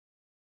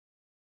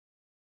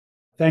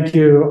Thank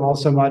you all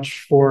so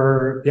much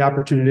for the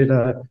opportunity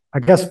to, I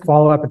guess,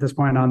 follow up at this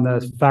point on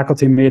the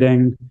faculty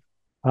meeting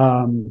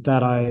that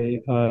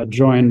I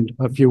joined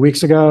a few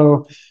weeks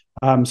ago.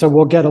 So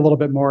we'll get a little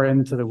bit more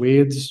into the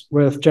weeds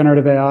with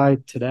generative AI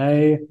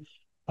today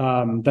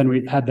than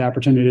we had the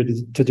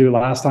opportunity to do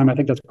last time. I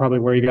think that's probably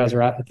where you guys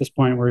are at this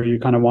point, where you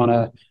kind of want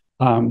to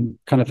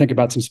kind of think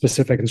about some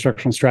specific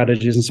instructional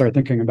strategies and start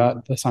thinking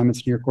about assignments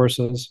in your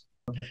courses.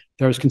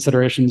 There's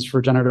considerations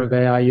for generative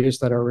AI use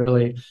that are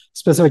really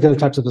specific to the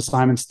types of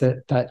assignments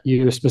that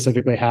you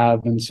specifically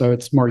have. And so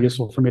it's more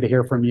useful for me to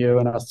hear from you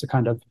and us to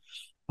kind of,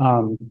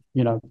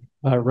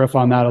 riff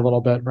on that a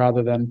little bit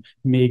rather than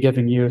me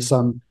giving you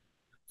some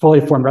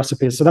fully formed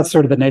recipes. So that's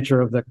sort of the nature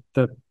of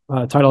the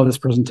title of this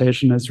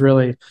presentation is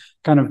really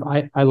kind of,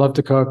 I love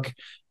to cook.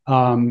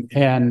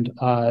 And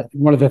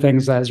one of the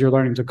things as you're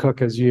learning to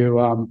cook is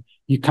you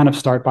kind of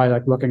start by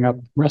like looking up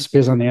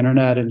recipes on the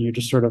internet and you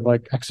just sort of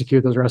like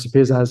execute those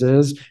recipes as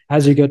is.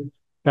 As you get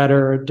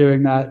better at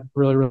doing that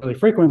really, really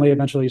frequently,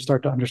 eventually you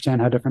start to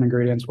understand how different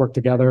ingredients work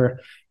together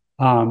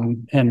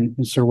and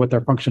sort of what their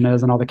function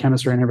is and all the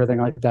chemistry and everything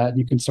like that. And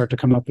you can start to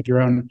come up with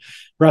your own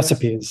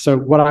recipes. So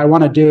what I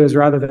want to do is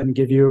rather than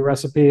give you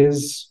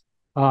recipes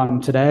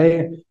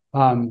today,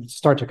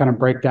 start to kind of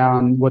break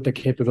down what the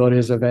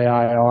capabilities of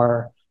AI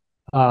are.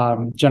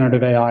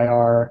 Generative AI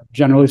are,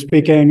 generally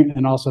speaking,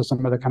 and also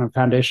some of the kind of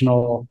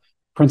foundational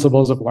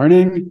principles of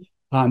learning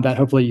that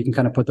hopefully you can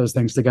kind of put those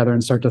things together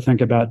and start to think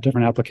about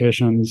different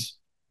applications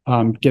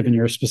given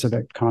your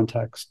specific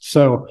context.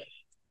 So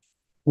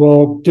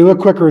we'll do a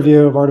quick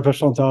review of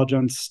artificial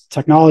intelligence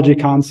technology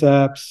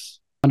concepts.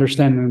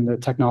 Understanding the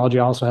technology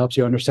also helps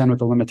you understand what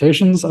the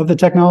limitations of the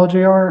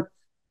technology are,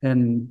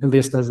 and at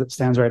least as it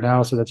stands right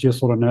now, so that's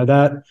useful to know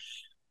that.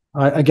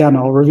 Again,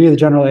 I'll review the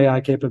general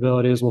AI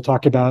capabilities. We'll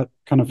talk about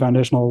kind of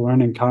foundational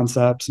learning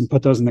concepts and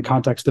put those in the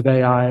context of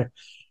AI.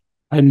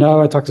 I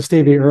know I talked to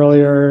Stevie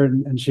earlier,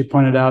 and she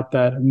pointed out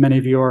that many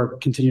of you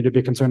continue to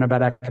be concerned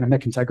about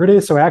academic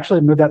integrity. So I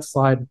actually moved that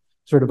slide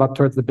sort of up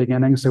towards the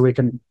beginning so we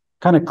can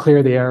kind of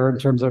clear the air in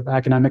terms of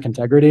academic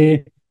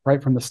integrity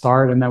right from the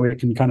start, and then we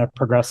can kind of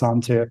progress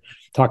on to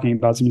talking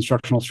about some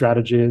instructional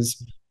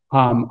strategies.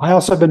 I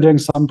also have been doing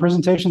some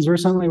presentations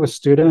recently with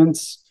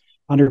students,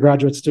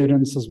 undergraduate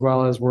students, as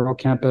well as World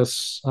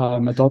Campus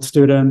adult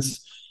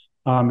students.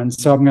 And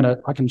so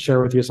I can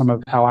share with you some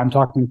of how I'm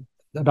talking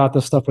about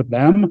this stuff with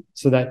them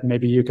so that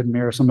maybe you can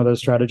mirror some of those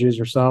strategies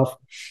yourself.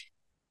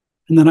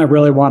 And then I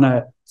really want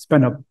to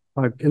spend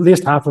at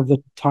least half of the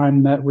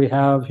time that we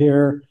have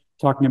here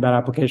talking about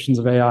applications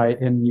of AI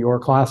in your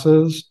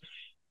classes.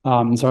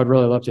 So I'd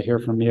really love to hear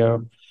from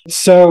you.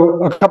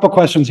 So a couple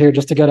questions here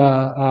just to get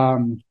a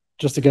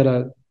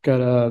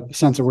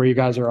sense of where you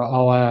guys are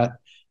all at.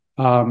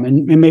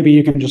 And maybe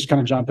you can just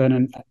kind of jump in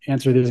and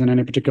answer these in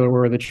any particular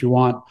order that you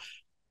want.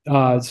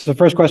 So the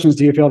first question is,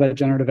 do you feel that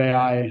generative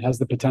AI has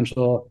the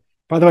potential?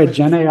 By the way,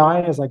 Gen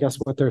AI is, I guess,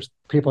 what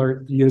people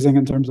are using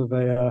in terms of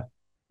you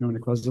want to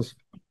close this?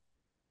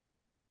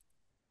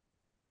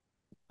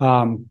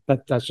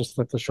 That's just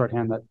the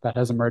shorthand that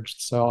has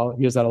emerged. So I'll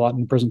use that a lot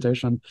in the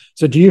presentation.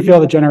 So do you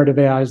feel that generative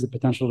AI has the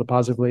potential to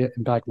positively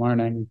impact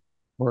learning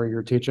or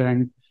your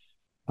teaching?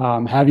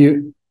 Have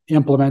you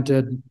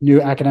implemented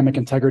new academic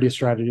integrity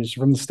strategies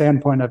from the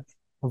standpoint of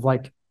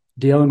like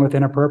dealing with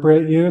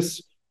inappropriate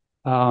use?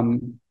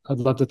 I'd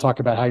love to talk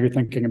about how you're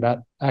thinking about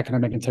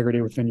academic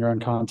integrity within your own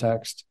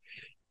context.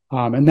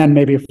 And then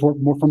maybe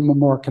from a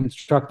more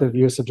constructive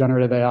use of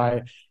generative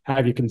AI,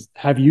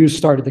 have you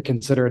started to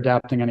consider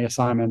adapting any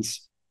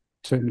assignments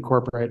to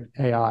incorporate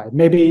AI?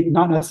 Maybe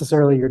not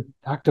necessarily you're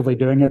actively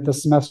doing it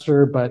this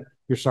semester, but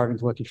you're starting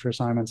to look at your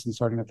assignments and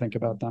starting to think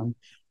about them.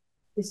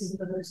 This is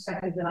the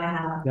perspective that I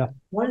have. Yeah.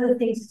 One of the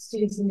things that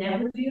students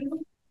never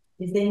do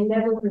is they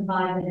never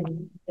provide it.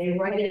 They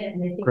write it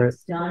and they think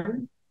it's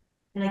done.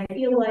 And I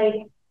feel like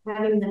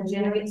having them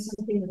generate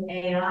something with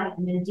AI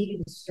and then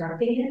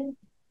deconstructing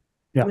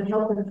it would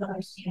help them to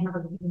understand how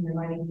they're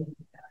writing it.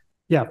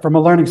 Yeah, from a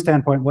learning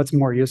standpoint, what's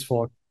more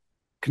useful?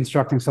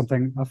 Constructing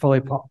a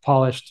fully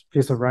polished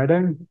piece of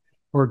writing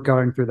or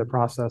going through the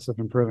process of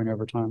improving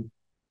over time?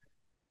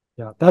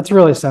 Yeah, that's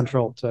really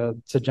central to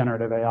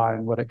generative AI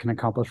and what it can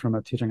accomplish from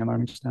a teaching and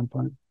learning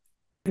standpoint.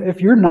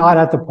 If you're not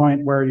at the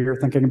point where you're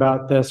thinking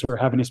about this or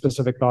have any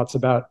specific thoughts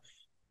about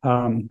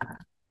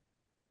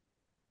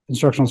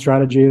instructional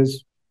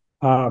strategies,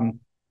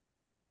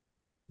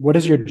 what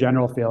is your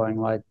general feeling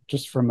like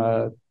just from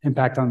a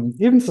impact on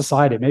even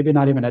society, maybe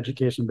not even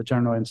education, but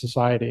generally in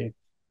society?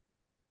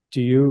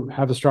 Do you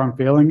have a strong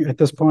feeling at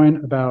this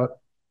point about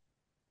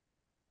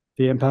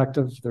the impact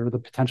of the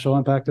potential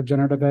impact of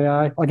generative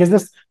AI? Like, do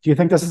you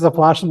think this is a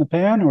flash in the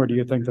pan, or do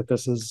you think that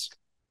this is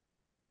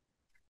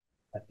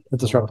a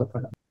disruptive?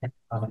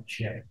 On a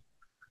chip.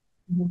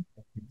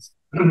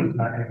 Mm-hmm.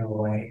 Not going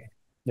away.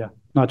 Yeah,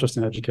 not just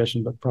in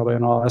education, but probably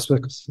in all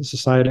aspects of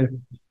society.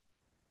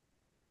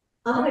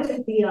 I'm going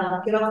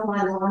to get off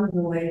my lawn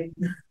boy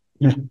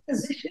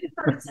position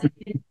for a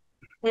second.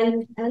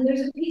 And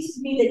there's a piece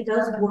of me that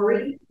does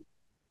worry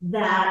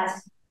that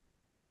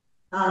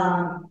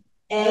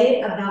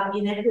about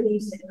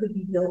inequities that could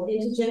be built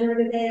into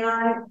generative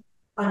AI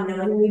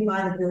unknowingly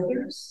by the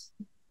builders,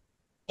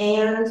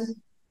 and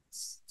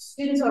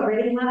students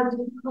already have a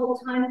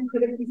difficult time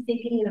critically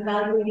thinking and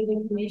evaluating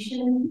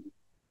information,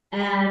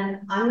 and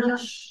I'm not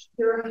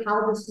sure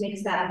how this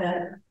makes that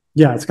better.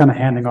 Yeah, it's kind of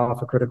handing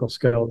off a critical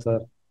skill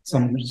to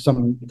some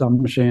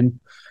dumb machine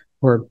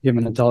or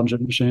even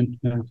intelligent machine.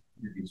 Yeah.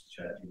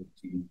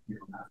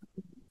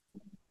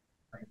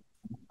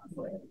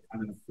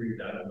 I'm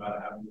freaked out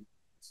about having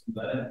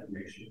that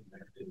information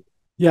connected.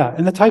 Yeah,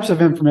 and the types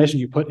of information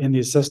you put in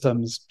these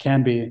systems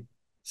can be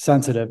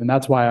sensitive, and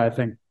that's why I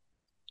think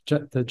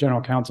the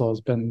general counsel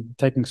has been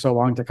taking so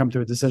long to come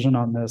to a decision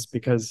on this,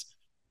 because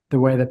the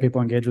way that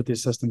people engage with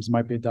these systems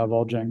might be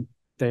divulging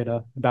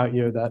data about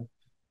you that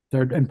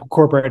they're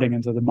incorporating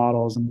into the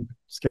models and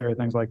scary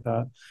things like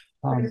that.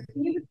 Can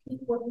you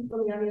repeat what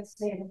people in the audience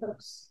say, and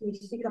folks, can you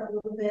speak up a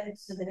little bit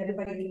so that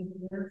everybody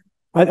can hear?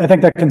 I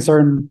think that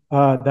concern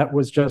that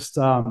was just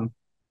having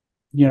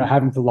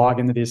to log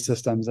into these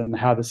systems and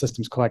how the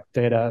systems collect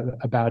data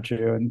about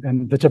you,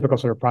 and the typical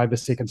sort of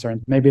privacy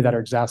concerns maybe that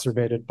are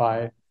exacerbated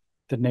by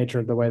the nature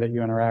of the way that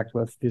you interact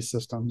with these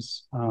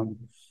systems.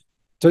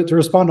 To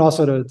respond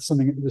also to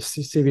something the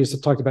CVs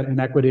have talked about,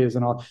 inequities,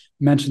 and I'll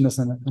mention this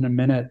in a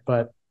minute,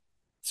 but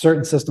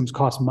certain systems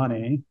cost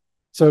money.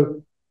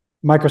 So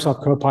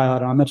Microsoft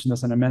Copilot, and I'll mention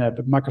this in a minute,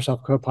 but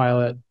Microsoft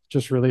Copilot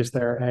just released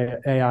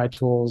their AI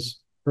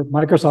tools.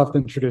 Microsoft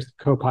introduced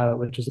Copilot,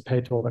 which is a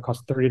pay tool that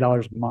costs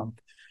 $30 a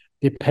month.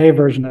 The pay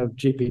version of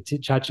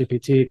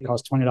ChatGPT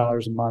costs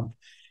 $20 a month.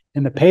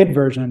 And the paid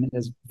version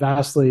is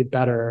vastly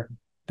better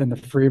than the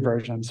free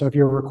version. So if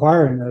you're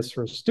requiring this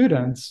for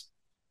students,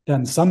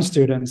 then some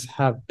students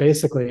have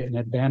basically an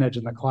advantage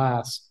in the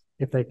class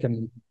if they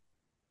can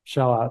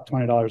shell out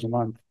 $20 a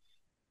month,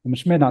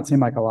 which may not seem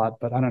like a lot,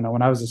 but I don't know.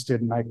 When I was a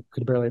student, I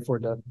could barely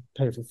afford to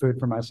pay for food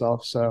for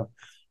myself. So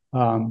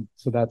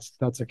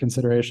that's a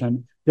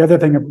consideration. The other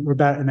thing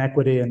about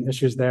inequity and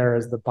issues there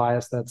is the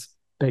bias that's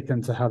baked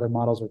into how their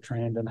models are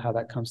trained and how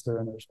that comes through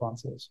in the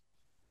responses.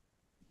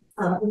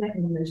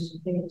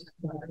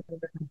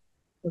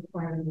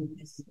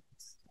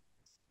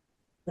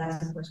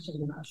 That's a question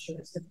I'm not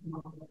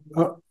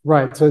sure.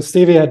 Right. So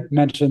Stevie had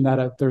mentioned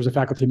that there's a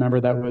faculty member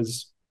that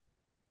was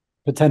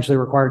potentially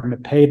requiring the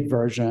paid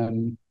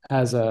version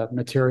as a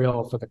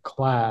material for the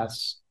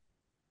class.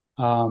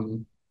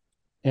 And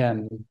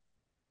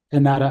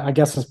that I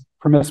guess is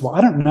permissible.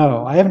 I don't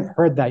know. I haven't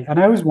heard that. And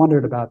I always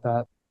wondered about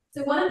that.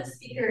 So one of the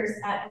speakers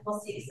at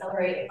FLC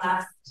Accelerate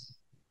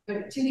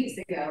 2 weeks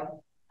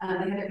ago, they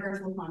had a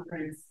virtual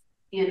conference,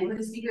 and one of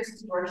the speakers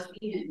was George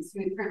Stevens,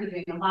 who is currently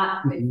doing a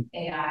lot with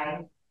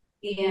AI.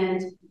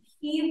 And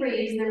he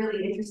raised a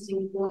really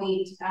interesting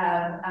point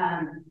of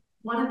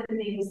one of the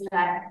things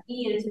that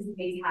he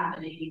anticipates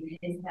happening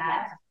is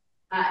that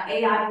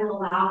AI will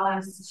allow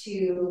us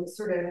to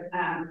sort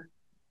of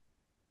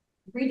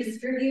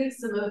redistribute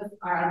some of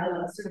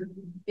the sort of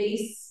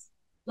base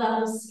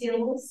level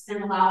skills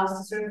and allow us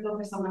to sort of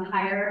focus on the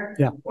higher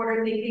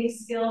order thinking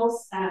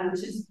skills,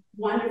 which is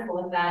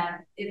wonderful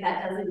if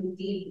that doesn't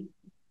indeed,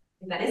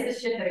 if that is the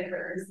shift that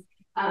occurs.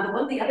 But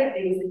one of the other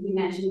things that he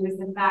mentioned was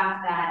the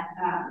fact that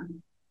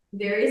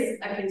there is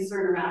a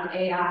concern around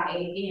AI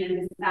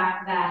and the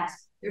fact that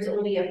there's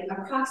only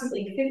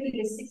approximately 50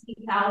 to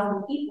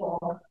 60,000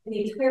 people in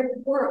the entire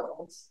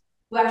world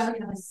who actually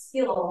have a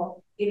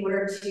skill in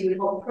order to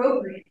help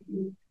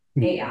program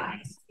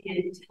AI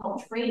and to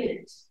help train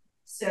it.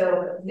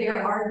 So there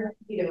are,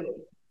 there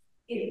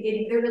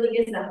really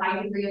is a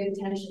high degree of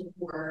potential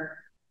for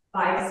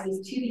biases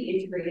to be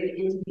integrated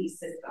into these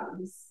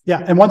systems.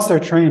 Yeah, and once they're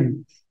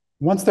trained,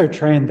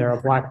 they're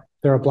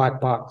a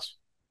black box,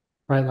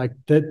 right? Like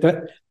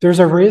there's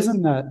a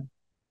reason that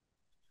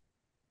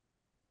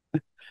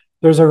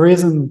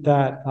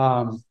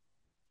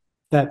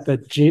that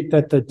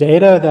the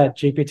data that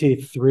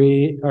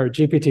GPT-3 or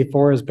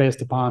GPT-4 is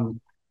based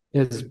upon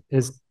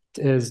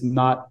is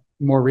not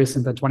more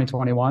recent than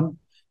 2021,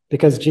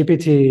 because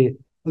GPT, at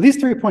least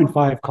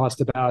 3.5 cost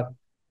about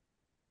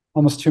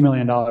almost $2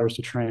 million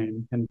to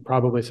train and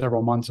probably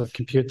several months of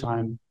compute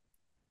time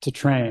to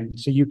train.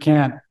 So you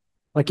can't,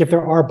 like, if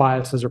there are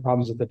biases or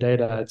problems with the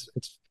data,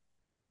 it's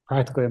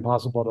practically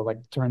impossible to like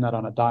turn that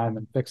on a dime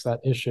and fix that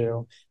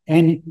issue.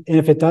 And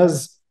if it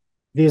does,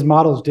 these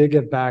models do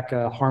give back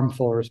a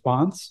harmful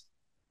response.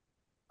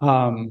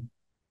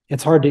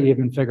 It's hard to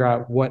even figure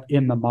out what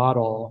in the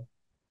model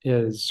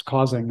is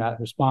causing that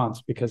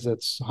response, because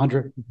it's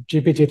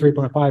GPT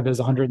 3.5 is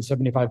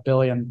 175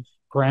 billion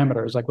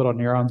parameters, like little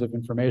neurons of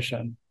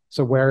information.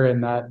 So where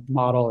in that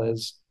model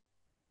is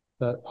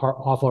the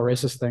awful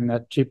racist thing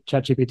that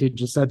ChatGPT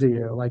just said to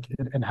you, like,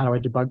 and how do I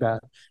debug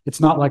that? It's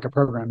not like a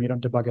program. You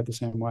don't debug it the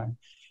same way.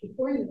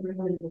 Before you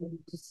really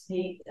just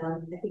take, I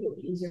think it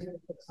would be easier to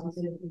put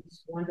something if we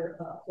just wander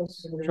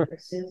closer to where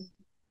this is.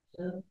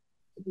 So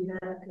to do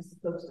that, because the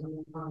folks on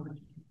the phone.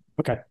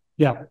 Okay.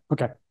 Yeah.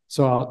 Okay.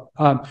 So,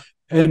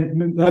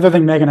 and the other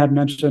thing Megan had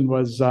mentioned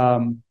was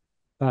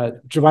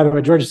by the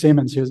way, George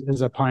Siemens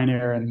is a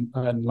pioneer in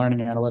learning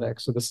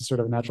analytics. So this is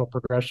sort of a natural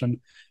progression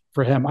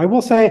for him. I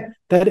will say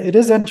that it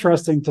is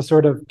interesting to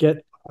sort of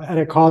get at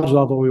a college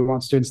level, we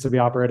want students to be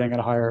operating at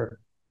a higher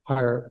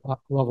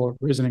level of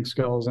reasoning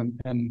skills,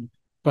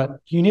 but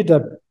you need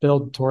to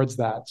build towards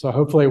that. So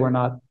hopefully we're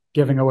not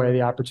giving away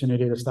the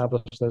opportunity to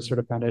establish those sort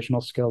of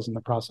foundational skills in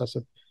the process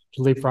of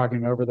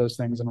leapfrogging over those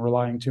things and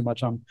relying too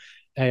much on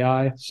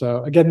AI.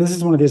 So again, this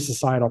is one of these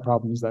societal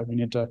problems that we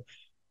need to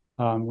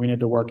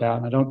work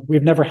out. And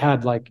we've never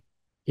had like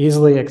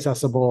easily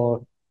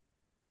accessible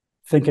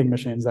thinking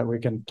machines that we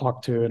can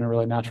talk to in a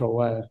really natural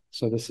way.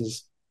 So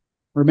this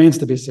remains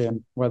to be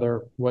seen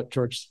whether what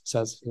George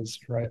says is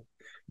right.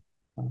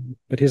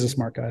 But he's a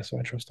smart guy, so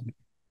I trust him.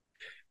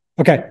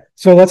 Okay,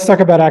 so let's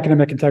talk about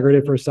academic integrity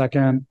for a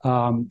second.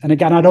 And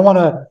again, I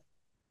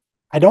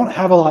don't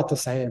have a lot to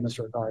say in this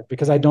regard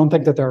because I don't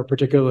think that there are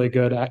particularly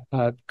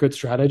good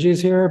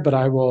strategies here, but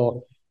I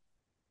will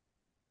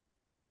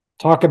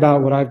talk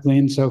about what I've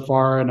gleaned so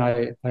far, and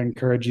I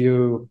encourage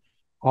you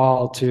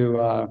all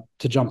to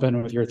jump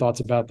in with your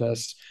thoughts about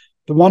this.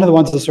 One of the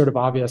ones that's sort of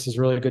obvious is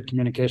really good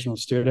communication with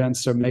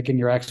students. So making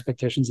your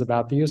expectations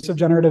about the use of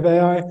generative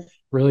AI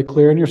really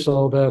clear in your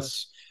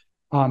syllabus,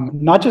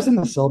 not just in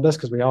the syllabus,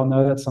 because we all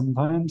know that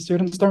sometimes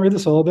students don't read the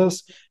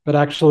syllabus, but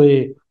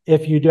actually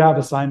if you do have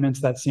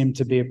assignments that seem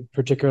to be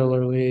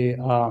particularly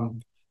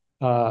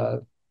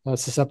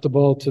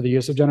susceptible to the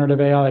use of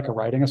generative AI, like a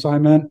writing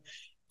assignment,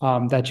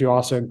 that you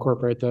also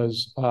incorporate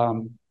those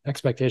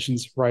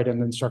expectations right in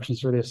the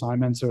instructions for the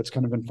assignment. So it's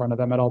kind of in front of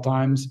them at all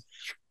times.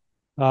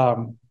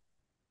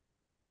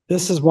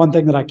 This is one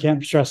thing that I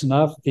can't stress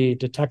enough. The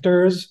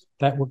detectors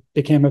that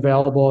became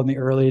available in the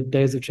early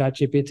days of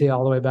ChatGPT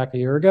all the way back a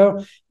year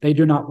ago, they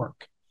do not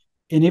work.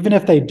 And even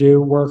if they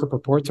do work or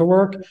purport to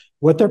work,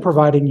 what they're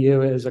providing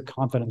you is a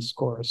confidence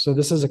score. So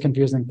this is a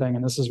confusing thing.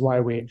 And this is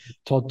why we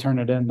told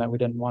Turnitin that we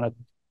didn't want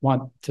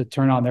to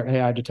turn on their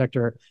AI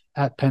detector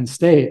at Penn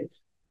State.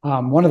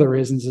 One of the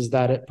reasons is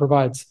that it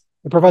provides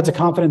a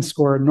confidence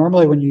score.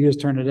 Normally when you use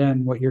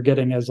Turnitin, what you're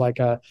getting is like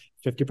a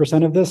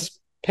 50% of this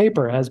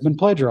paper has been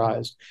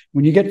plagiarized.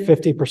 When you get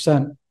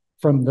 50%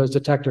 from those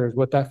detectors,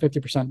 what that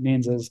 50%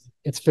 means is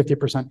it's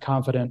 50%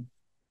 confident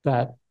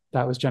that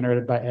that was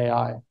generated by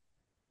AI.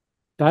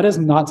 That is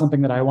not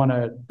something that I want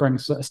to bring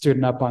a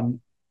student up on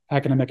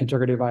academic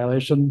integrity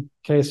violation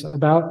case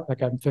about.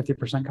 Like I'm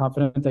 50%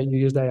 confident that you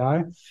used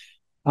AI.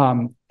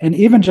 And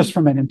even just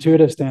from an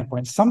intuitive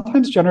standpoint,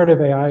 sometimes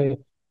generative AI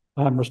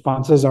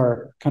responses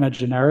are kind of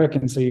generic.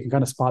 And so you can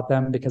kind of spot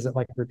them because it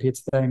like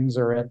repeats things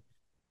or it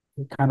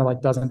kind of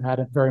like doesn't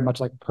add very much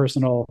like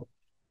personal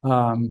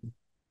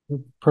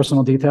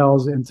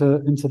details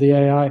into the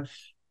AI,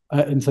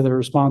 into the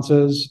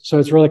responses. So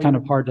it's really kind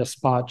of hard to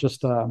spot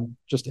just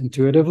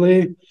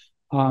intuitively.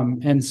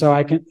 And so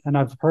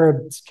I've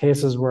heard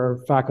cases where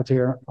faculty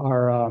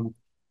are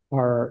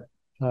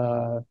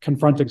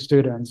confronting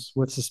students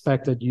with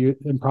suspected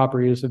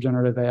improper use of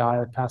generative AI,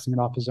 like passing it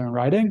off as their own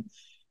writing,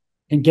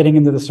 and getting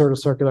into the sort of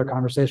circular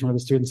conversation where the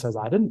student says,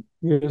 I didn't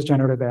use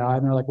generative AI.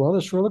 And they're like, well,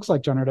 this sure looks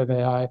like generative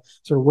AI.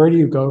 So where do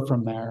you go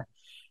from there?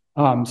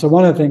 So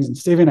one of the things, and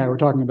Stevie and I were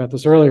talking about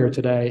this earlier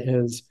today,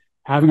 is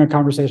having a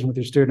conversation with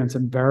your students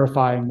and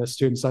verifying the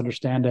student's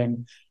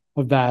understanding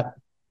of that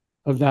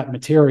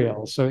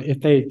material. So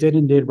if they did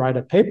indeed write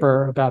a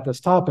paper about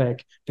this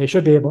topic, they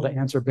should be able to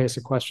answer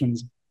basic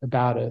questions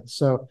about it.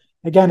 So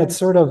again, it's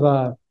sort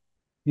of,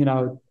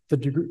 the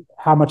degree,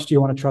 how much do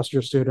you want to trust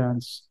your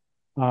students?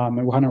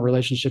 And what kind of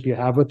relationship you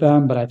have with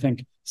them. But I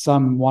think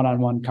some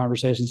one-on-one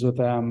conversations with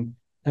them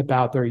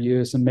about their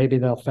use, and maybe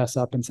they'll fess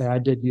up and say, I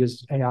did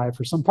use AI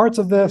for some parts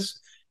of this.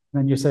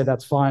 And then you say,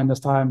 that's fine this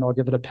time, I'll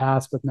give it a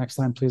pass, but next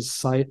time please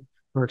cite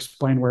or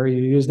explain where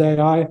you used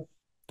AI.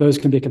 Those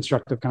can be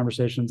constructive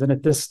conversations. And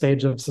at this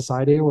stage of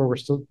society where we're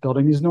still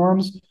building these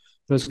norms,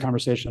 those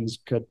conversations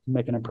could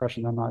make an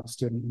impression on that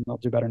student and they'll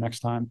do better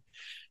next time.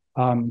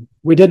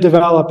 We did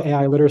develop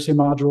AI literacy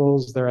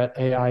modules. They're at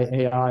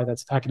AI,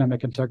 that's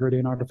Academic Integrity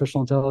and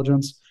Artificial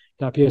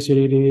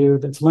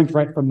Intelligence.psu.edu. That's linked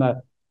right from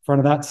the front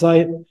of that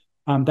site.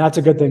 That's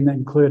a good thing to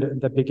include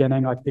at the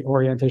beginning, like the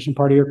orientation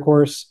part of your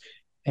course.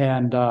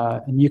 And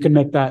you can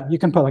make that, you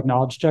can put like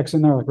knowledge checks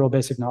in there, like real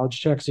basic knowledge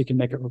checks. You can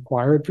make it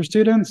required for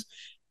students.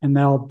 And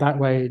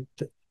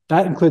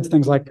that includes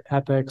things like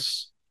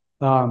ethics,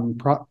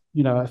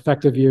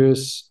 effective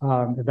use,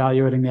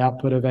 evaluating the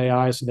output of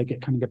AI so they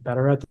get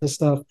better at this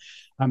stuff.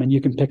 And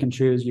you can pick and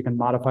choose. You can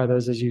modify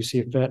those as you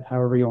see fit,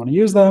 however you want to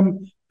use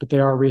them. But they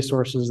are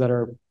resources that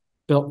are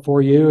built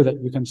for you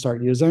that you can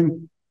start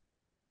using.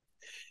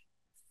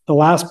 The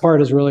last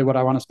part is really what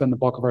I want to spend the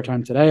bulk of our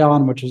time today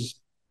on, which is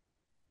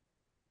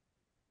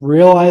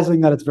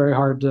realizing that it's very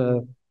hard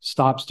to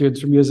stop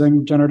students from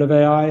using generative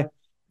AI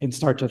and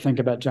start to think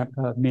about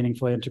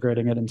meaningfully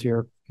integrating it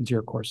into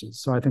your courses.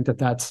 So I think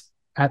that's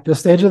at this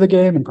stage of the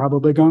game and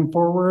probably going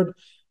forward,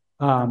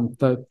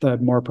 the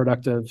more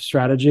productive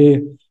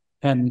strategy.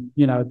 And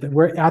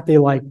we're at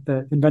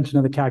the invention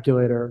of the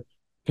calculator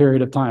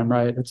period of time,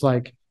 right? It's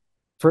like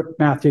for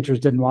math teachers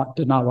did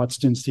not want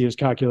students to use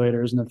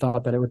calculators, and they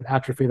thought that it would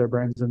atrophy their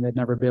brains and they'd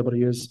never be able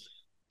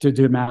to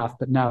do math.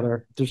 But now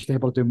they're just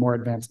able to do more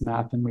advanced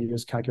math, and we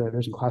use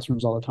calculators in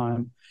classrooms all the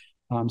time.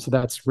 So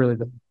that's really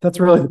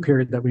the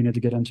period that we need to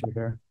get into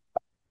here.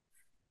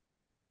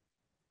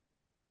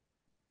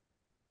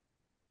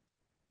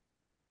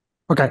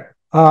 Okay,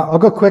 I'll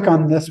go quick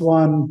on this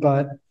one,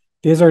 but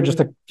these are just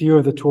a few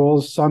of the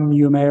tools. Some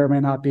you may or may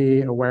not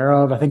be aware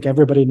of. I think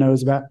everybody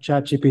knows about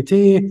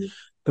ChatGPT.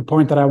 The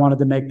point that I wanted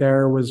to make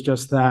there was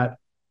just that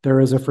there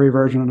is a free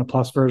version and a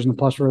plus version. The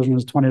plus version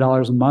is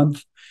 $20 a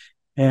month,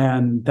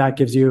 and that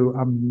gives you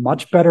a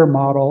much better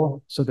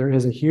model. So there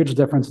is a huge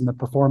difference in the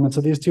performance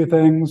of these two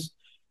things,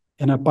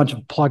 and a bunch of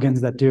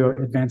plugins that do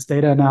advanced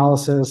data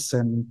analysis,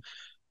 and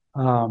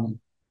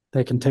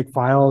they can take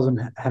files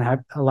and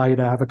allow you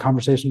to have a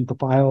conversation with the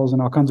files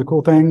and all kinds of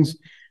cool things.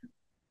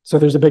 So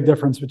there's a big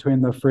difference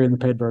between the free and the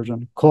paid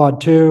version. Claude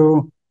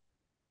 2,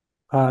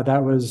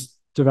 that was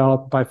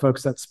developed by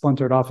folks that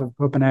splintered off of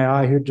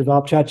OpenAI, who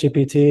developed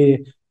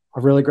ChatGPT,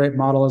 a really great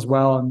model as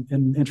well.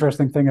 And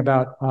interesting thing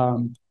about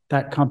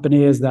that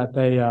company is that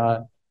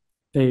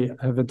they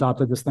have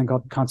adopted this thing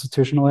called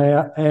constitutional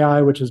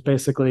AI, which is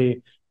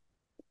basically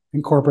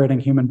incorporating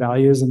human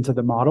values into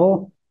the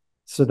model,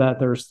 so that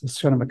there's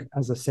this kind of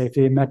as a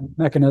safety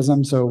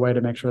mechanism. So a way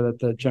to make sure that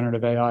the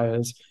generative AI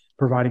is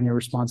providing you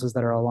responses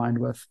that are aligned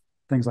with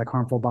things like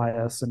harmful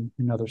bias and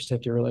other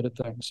safety related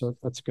things. So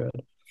that's good.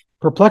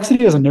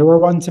 Perplexity is a newer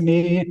one to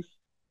me.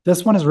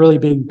 This one is really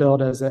being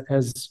built as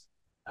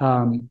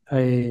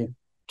a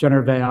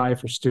generative AI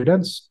for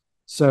students.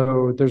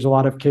 So there's a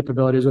lot of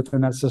capabilities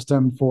within that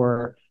system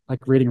for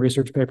like reading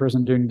research papers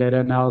and doing data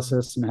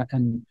analysis.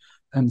 And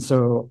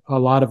so a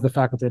lot of the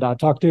faculty that I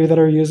talk to that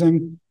are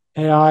using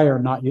AI are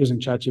not using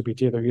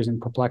ChatGPT, they're using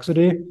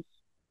Perplexity.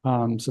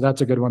 So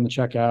that's a good one to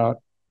check out.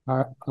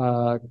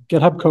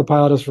 GitHub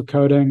Copilot is for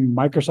coding.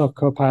 Microsoft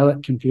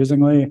Copilot,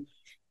 confusingly,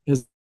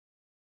 is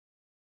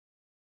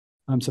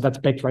so that's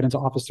baked right into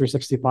Office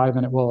 365,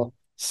 and it will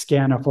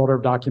scan a folder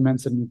of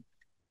documents and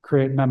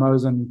create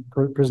memos and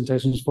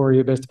presentations for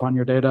you based upon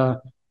your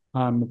data.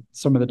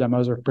 Some of the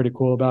demos are pretty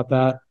cool about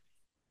that.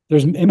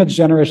 There's image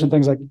generation,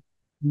 things like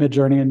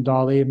Midjourney and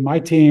DALL-E. My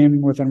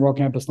team within World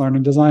Campus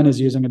Learning Design is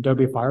using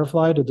Adobe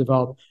Firefly to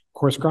develop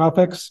course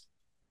graphics.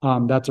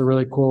 That's a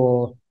really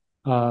cool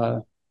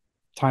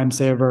time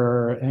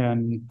saver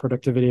and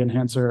productivity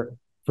enhancer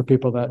for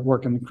people that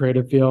work in the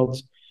creative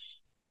fields.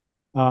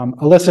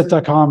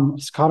 Elicit.com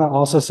is kind of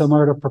also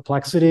similar to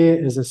Perplexity,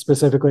 is a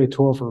specifically a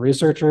tool for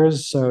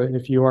researchers. So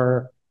if you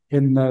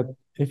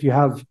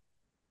have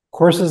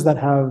courses that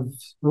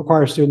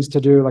require students to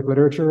do like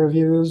literature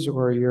reviews,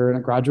 or you're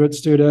a graduate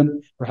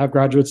student or have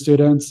graduate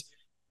students,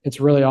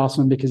 it's really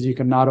awesome because you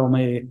can not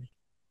only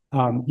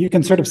you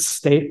can sort of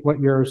state what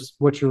your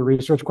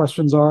research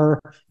questions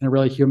are in a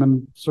really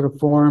human sort of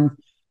form,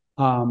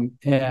 or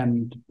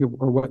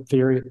what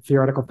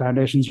theoretical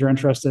foundations you're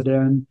interested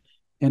in,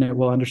 and it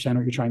will understand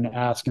what you're trying to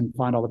ask and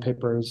find all the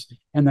papers,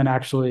 and then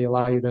actually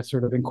allow you to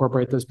sort of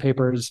incorporate those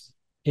papers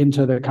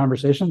into the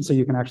conversation, so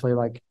you can actually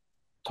like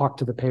talk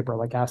to the paper,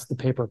 like ask the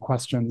paper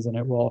questions, and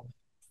it will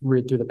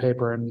read through the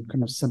paper and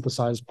kind of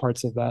synthesize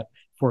parts of that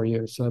for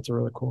you. So that's a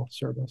really cool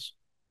service.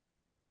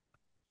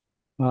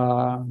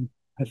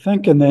 I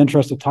think in the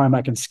interest of time,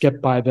 I can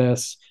skip by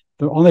this.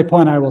 The only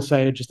point I will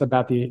say just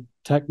about the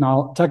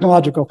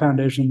technological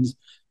foundations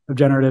of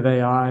generative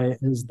AI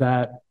is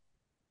that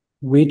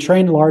we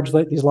trained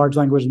these large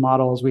language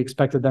models. We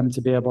expected them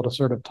to be able to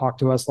sort of talk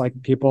to us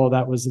like people.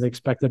 That was the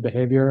expected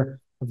behavior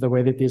of the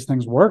way that these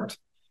things worked.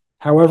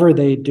 However,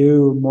 they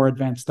do more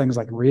advanced things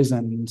like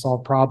reason,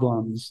 solve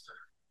problems,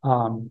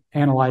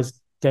 analyze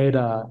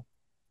data,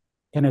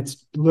 and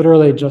it's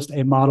literally just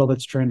a model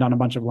that's trained on a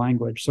bunch of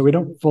language. So we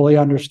don't fully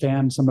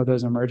understand some of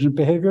those emergent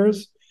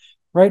behaviors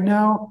right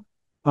now.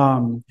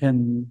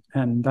 And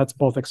that's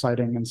both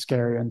exciting and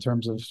scary in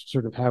terms of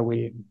sort of how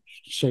we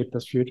shape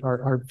this future,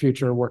 our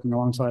future working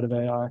alongside of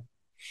AI.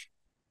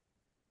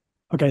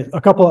 Okay, a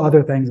couple of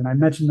other things, and I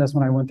mentioned this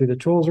when I went through the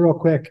tools real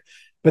quick,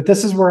 but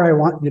this is where I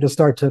want you to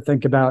start to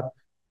think about,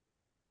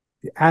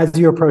 as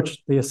you approach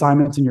the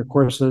assignments in your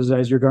courses,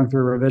 as you're going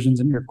through revisions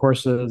in your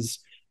courses,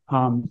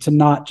 to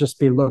not just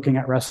be looking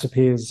at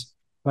recipes,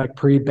 like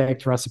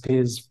pre-baked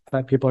recipes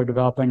that people are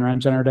developing around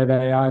generative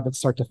AI, but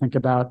start to think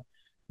about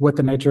what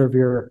the nature of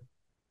your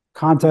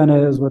content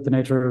is, what the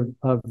nature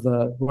of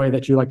the way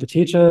that you like to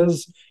teach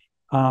is,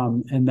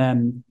 and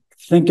then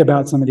think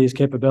about some of these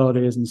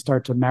capabilities and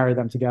start to marry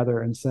them together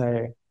and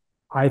say,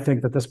 I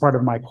think that this part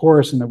of my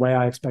course and the way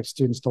I expect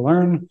students to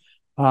learn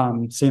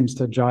seems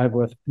to jive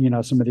with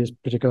some of these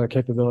particular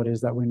capabilities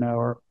that we know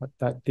or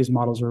that these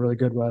models are really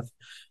good with.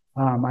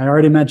 I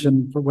already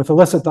mentioned with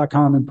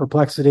Elicit.com and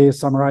Perplexity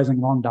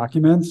summarizing long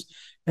documents,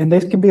 and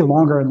they can be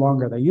longer and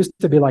longer. They used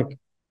to be like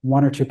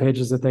 1 or 2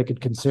 pages that they could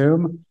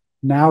consume.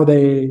 Now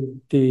the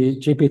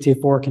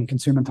GPT-4 can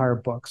consume entire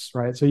books,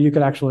 right? So you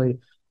could actually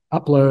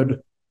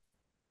upload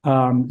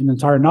an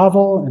entire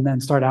novel and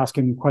then start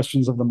asking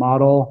questions of the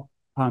model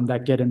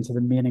that get into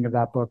the meaning of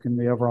that book and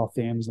the overall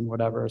themes and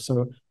whatever.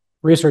 So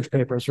research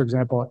papers, for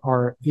example,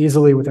 are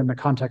easily within the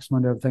context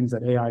window of things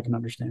that AI can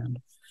understand.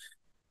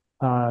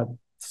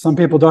 Some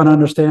people don't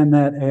understand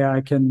that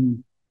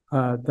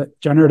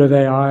that generative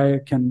AI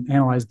can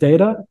analyze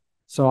data.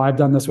 So I've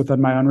done this within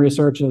my own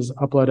research, is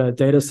upload a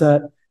data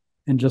set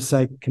and just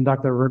say,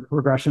 conduct a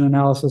regression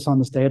analysis on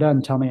this data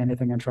and tell me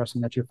anything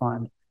interesting that you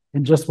find.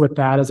 And just with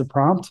that as a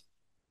prompt,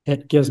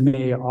 it gives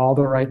me all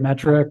the right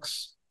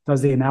metrics,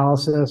 does the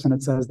analysis, and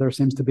it says there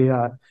seems to be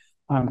a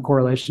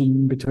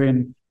correlation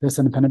between this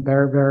independent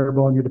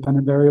variable and your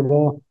dependent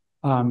variable.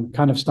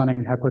 Kind of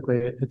stunning how quickly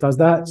it does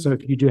that. So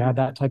if you do have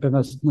that type of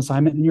an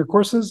assignment in your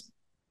courses,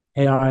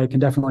 AI can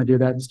definitely do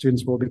that, and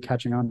students will be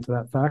catching on to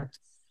that fact.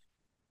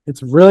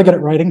 It's really good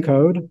at writing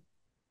code.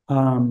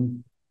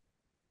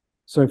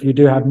 So if you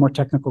do have more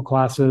technical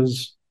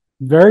classes,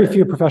 very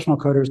few professional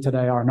coders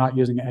today are not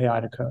using AI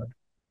to code.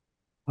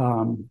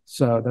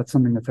 So that's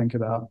something to think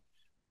about.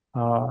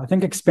 I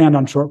think expand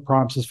on short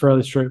prompts is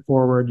fairly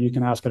straightforward. You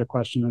can ask it a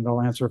question and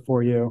it'll answer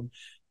for you.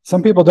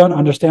 Some people don't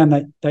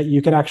understand that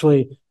you can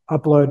actually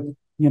upload,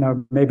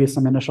 maybe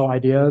some initial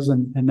ideas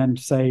and then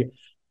say,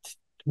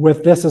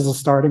 with this as a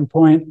starting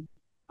point,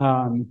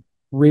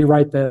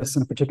 rewrite this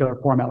in a particular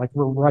format, like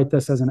we'll write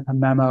this as a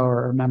memo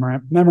or a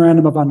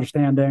memorandum of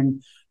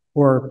understanding,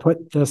 or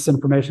put this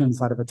information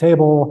inside of a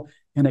table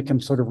and it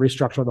can sort of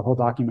restructure the whole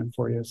document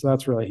for you. So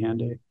that's really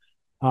handy.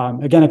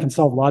 Again, it can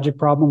solve logic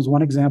problems.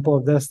 One example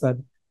of this that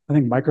I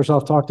think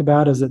Microsoft talked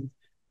about is that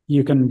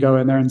you can go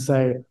in there and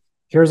say,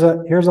 here's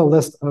a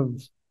list of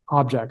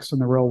objects in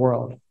the real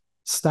world.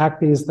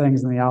 Stack these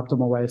things in the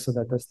optimal way so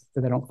that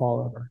they don't fall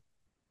over.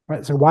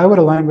 Right? So why would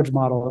a language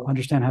model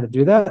understand how to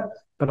do that?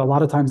 But a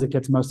lot of times it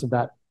gets most of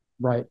that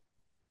right.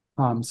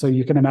 So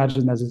you can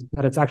imagine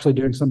that it's actually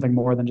doing something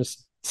more than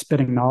just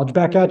spitting knowledge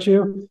back at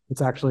you.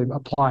 It's actually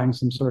applying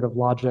some sort of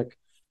logic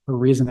or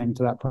reasoning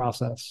to that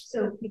process.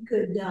 So you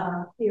could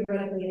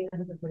theoretically,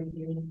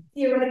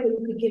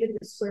 you could give it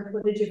the square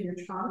footage of your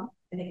trunk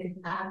and it could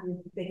add your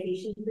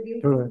vacation for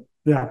you. Totally.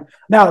 Yeah.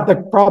 Now the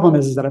problem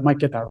is that it might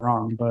get that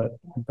wrong, but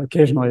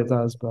occasionally it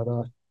does. But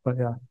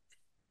yeah.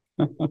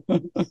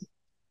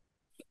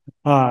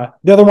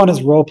 The other one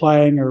is role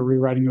playing or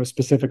rewriting to a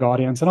specific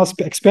audience, and I'll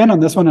expand on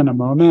this one in a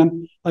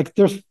moment. Like,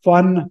 there's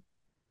fun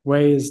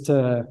ways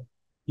to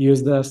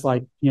use this,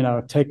 like,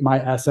 take my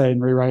essay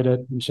and rewrite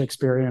it in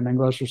Shakespearean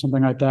English or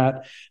something like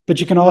that.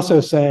 But you can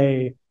also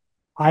say,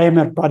 I am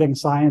a budding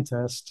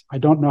scientist. I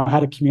don't know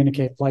how to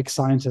communicate like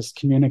scientists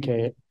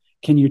communicate.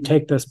 Can you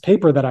take this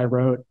paper that I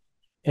wrote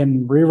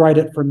and rewrite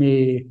it for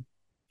me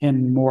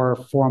in more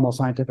formal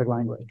scientific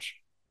language?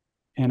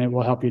 And it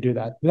will help you do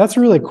that. That's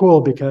really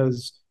cool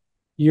because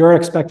you're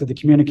expected to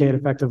communicate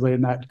effectively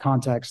in that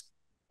context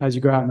as you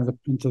go out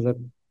into the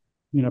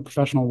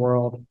professional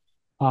world.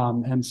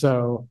 And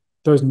so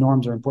those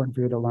norms are important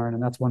for you to learn,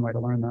 and that's one way to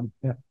learn them.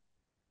 Yeah.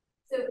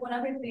 So one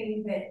other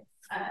thing that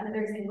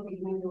another example we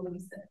can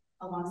use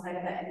alongside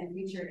of that in the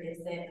future is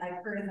that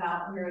I've heard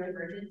about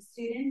neurodivergent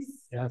students.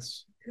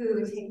 Yes.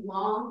 Who take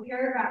long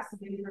paragraphs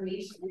of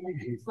information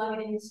and plug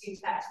it into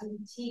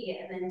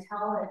ChatGPT and then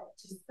tell it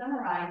to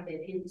summarize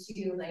it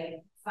into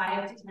like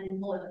 5 to 10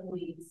 bullet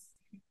points.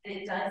 And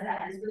it does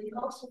that, and it's really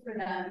helpful for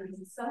them because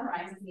it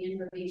summarizes the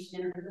information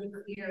in a really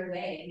clear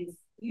way. It's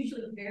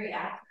usually very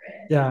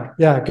accurate.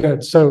 Yeah,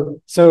 good. So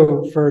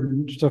for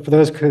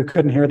those who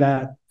couldn't hear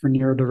that, for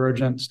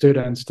neurodivergent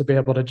students to be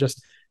able to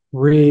just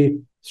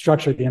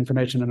restructure the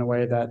information in a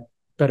way that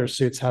better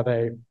suits how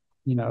they,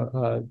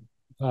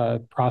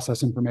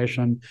 process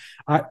information.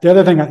 The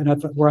other thing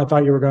where I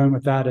thought you were going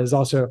with that is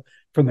also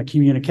from the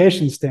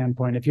communication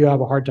standpoint. If you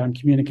have a hard time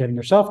communicating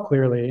yourself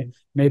clearly,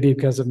 maybe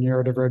because of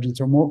neurodivergence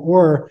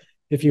or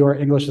if you are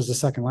English as a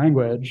second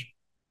language,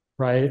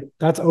 right?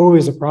 That's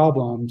always a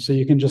problem. So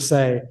you can just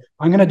say,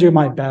 I'm going to do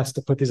my best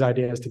to put these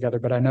ideas together,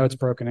 but I know it's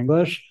broken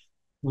English.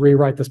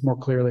 Rewrite this more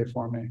clearly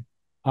for me.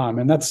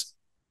 And that's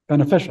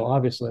beneficial,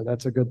 obviously.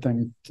 That's a good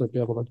thing to be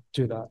able to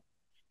do that.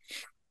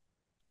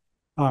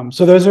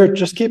 So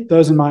just keep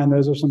those in mind.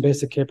 Those are some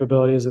basic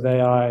capabilities of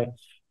AI.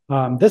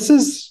 This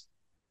is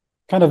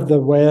kind of the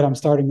way that I'm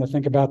starting to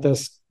think about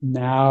this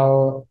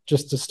now,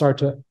 just to start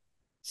to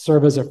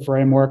serve as a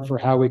framework for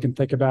how we can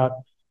think about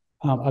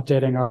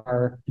updating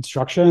our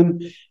instruction,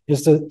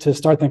 is to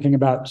start thinking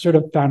about sort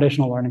of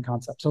foundational learning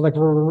concepts. So like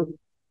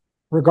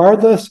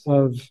regardless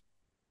of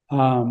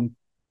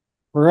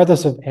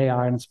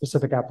AI and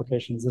specific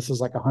applications, this is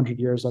like 100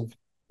 years of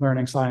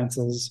learning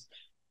sciences,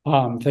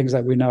 things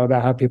that we know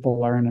about how people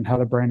learn and how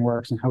the brain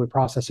works and how we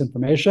process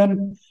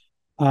information.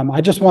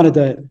 I just wanted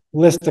to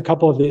list a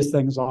couple of these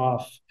things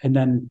off and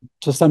then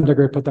to some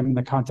degree put them in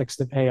the context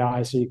of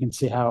AI so you can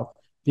see how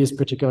these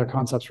particular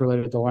concepts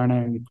related to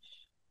learning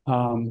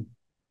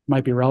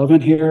might be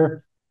relevant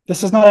here.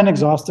 This is not an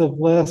exhaustive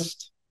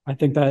list. I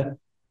think that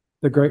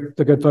the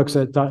good folks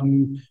at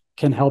Dutton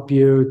can help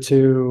you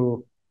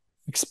to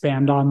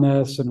expand on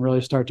this and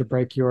really start to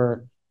break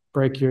your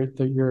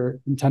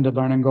intended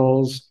learning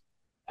goals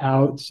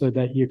out so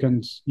that you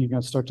can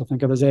start to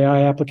think of as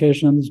AI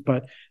applications.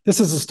 But this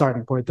is a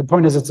starting point. The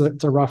point is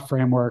it's a rough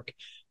framework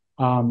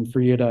for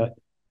you to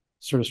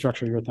sort of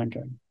structure your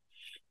thinking.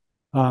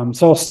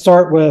 So I'll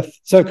start with,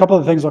 a couple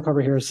of things I'll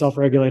cover here is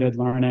self-regulated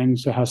learning.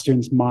 So how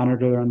students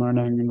monitor their own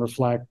learning and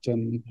reflect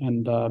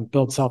and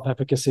build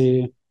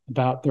self-efficacy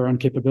about their own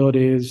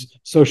capabilities.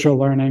 Social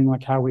learning,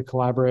 like how we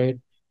collaborate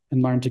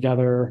and learn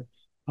together.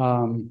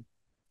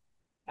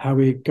 How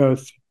we go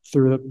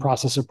through the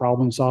process of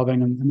problem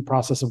solving and the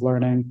process of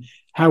learning.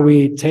 How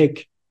we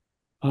take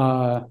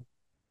kind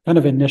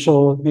of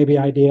initial maybe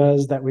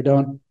ideas that we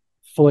don't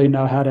fully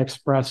know how to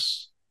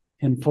express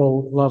in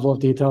full level of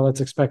detail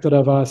that's expected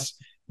of us.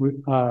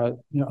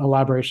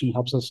 Elaboration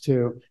helps us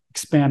to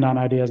expand on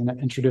ideas and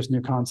introduce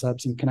new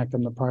concepts and connect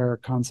them to prior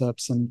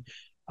concepts. And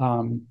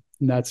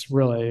that's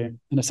really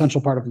an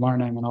essential part of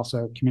learning and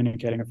also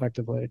communicating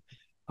effectively.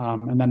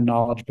 And then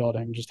knowledge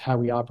building, just how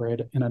we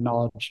operate in a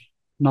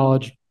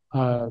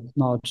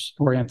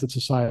knowledge-oriented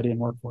society and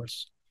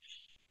workforce.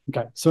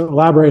 Okay, so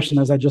elaboration,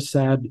 as I just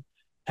said,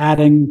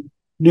 adding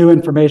new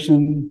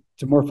information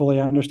to more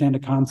fully understand a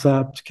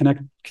concept,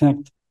 connect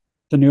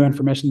the new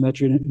information that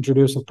you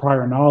introduce with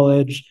prior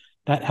knowledge.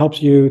 That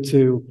helps you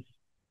to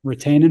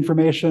retain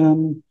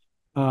information.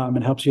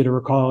 It helps you to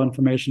recall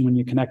information when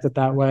you connect it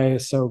that way.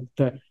 So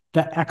the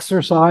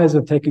exercise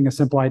of taking a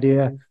simple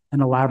idea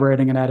and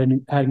elaborating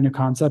and adding new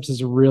concepts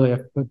is really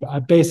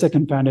a basic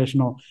and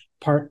foundational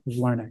part of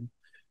learning,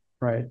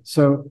 right?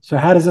 So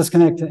how does this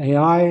connect to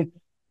AI?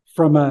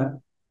 From a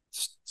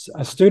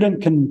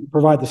student can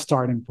provide the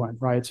starting point,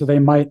 right? So they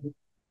might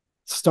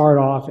start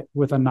off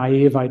with a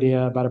naive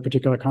idea about a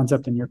particular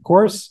concept in your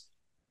course,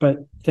 but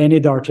they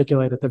need to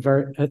articulate at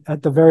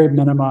the very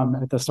minimum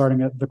at the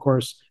starting of the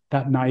course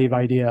that naive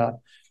idea,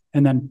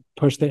 and then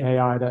push the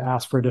AI to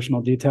ask for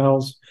additional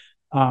details.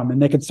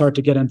 And they can start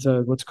to get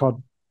into what's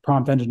called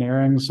prompt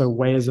engineering, so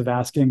ways of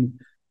asking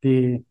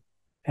the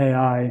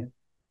AI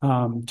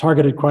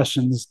targeted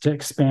questions to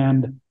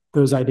expand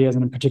those ideas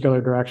in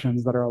particular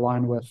directions that are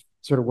aligned with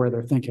sort of where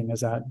their thinking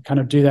is at. Kind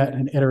of do that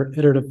in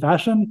iterative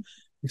fashion,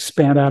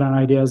 expand out on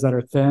ideas that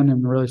are thin,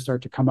 and really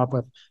start to come up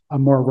with a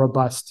more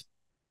robust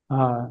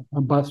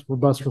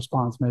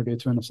response maybe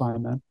to an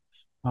assignment.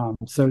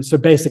 So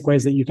basic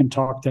ways that you can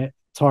talk to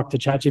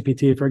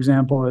ChatGPT, for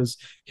example, is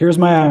here's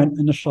my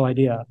initial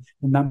idea,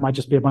 and that might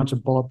just be a bunch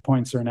of bullet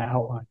points or an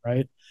outline,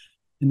 right?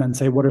 And then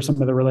say, what are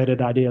some of the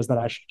related ideas that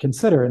I should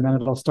consider? And then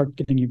it'll start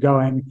getting you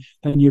going.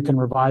 Then you can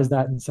revise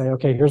that and say,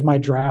 okay, here's my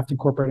draft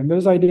incorporating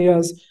those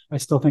ideas. I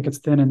still think it's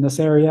thin in this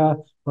area.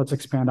 Let's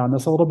expand on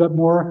this a little bit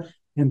more.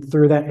 And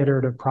through that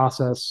iterative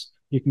process,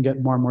 you can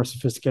get more and more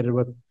sophisticated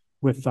with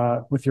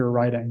your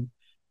writing.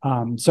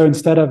 So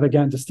instead of,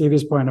 again, to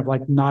Stevie's point of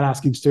like not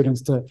asking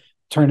students to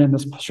turn in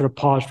this sort of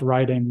polished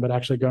writing, but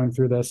actually going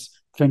through this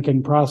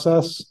thinking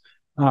process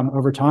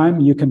over time,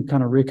 you can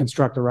kind of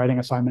reconstruct a writing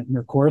assignment in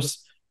your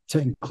course to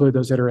include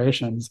those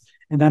iterations.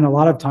 And then a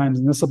lot of times,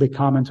 and this will be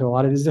common to a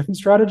lot of these different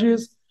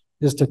strategies,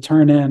 is to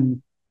turn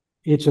in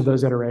each of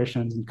those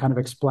iterations and kind of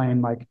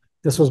explain, like,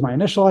 this was my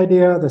initial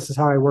idea, this is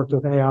how I worked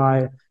with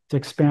AI to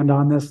expand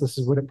on this, this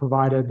is what it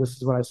provided, this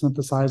is what I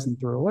synthesized and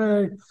threw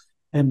away.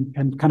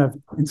 And kind of,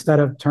 instead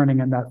of turning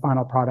in that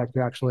final product,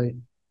 you're actually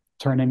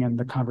turning in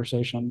the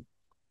conversation.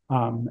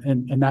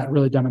 And that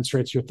really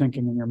demonstrates your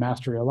thinking and your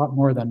mastery a lot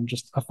more than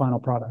just a final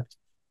product.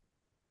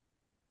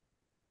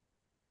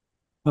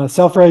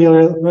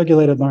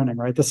 Self-regulated learning,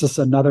 right? This is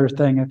another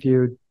thing. If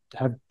you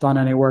have done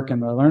any work in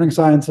the learning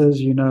sciences,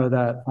 you know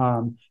that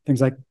things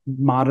like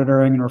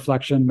monitoring and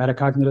reflection,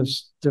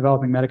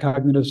 developing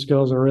metacognitive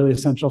skills are really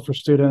essential for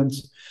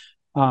students.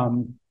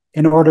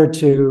 In order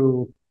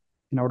to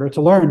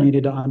learn, you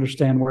need to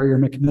understand where your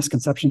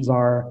misconceptions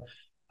are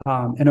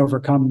and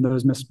overcome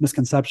those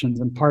misconceptions.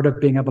 And part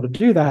of being able to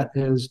do that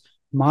is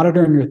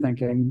monitoring your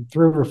thinking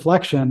through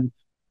reflection,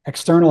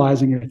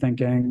 externalizing your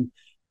thinking,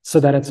 so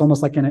that it's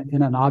almost like in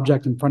an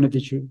object in front of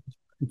you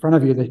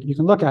that you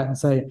can look at and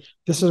say,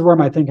 this is where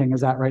my thinking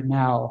is at right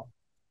now.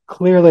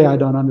 Clearly, I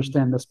don't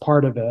understand this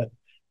part of it.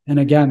 And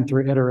again,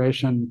 through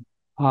iteration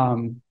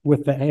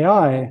with the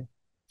AI,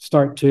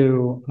 start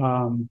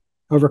to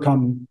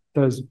overcome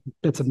those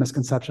bits of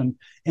misconception.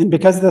 And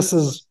because this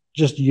is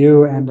just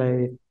you and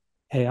a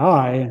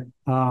AI,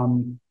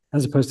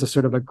 as opposed to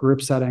sort of a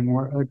group setting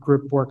or a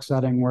group work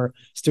setting where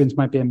students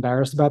might be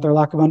embarrassed about their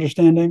lack of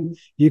understanding,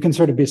 you can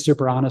sort of be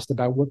super honest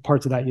about what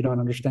parts of that you don't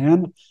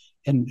understand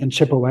and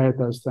chip away at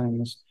those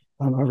things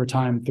over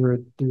time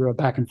through a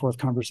back and forth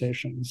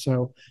conversation.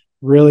 So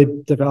really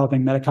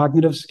developing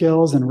metacognitive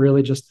skills and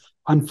really just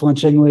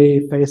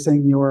unflinchingly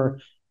facing your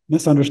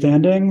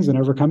misunderstandings and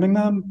overcoming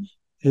them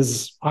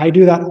I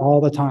do that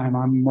all the time.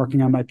 I'm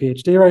working on my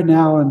PhD right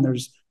now, and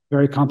there's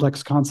very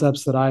complex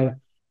concepts that I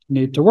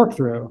need to work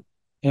through.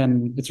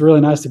 And it's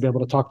really nice to be able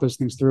to talk those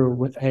things through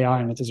with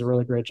AI, and it does a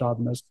really great job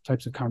in those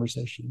types of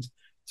conversations.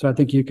 So I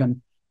think you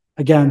can,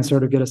 again,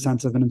 sort of get a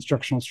sense of an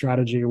instructional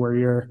strategy where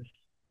you're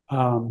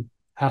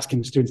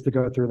asking students to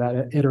go through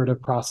that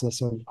iterative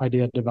process of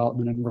idea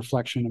development and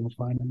reflection and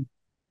refinement.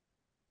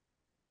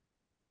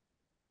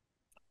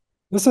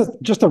 This is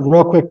just a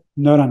real quick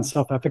note on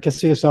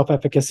self-efficacy.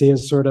 Self-efficacy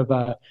is sort of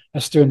a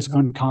student's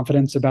own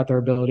confidence about their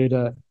ability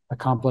to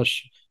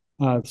accomplish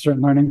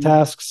certain learning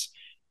tasks.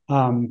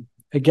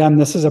 Again,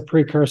 this is a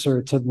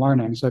precursor to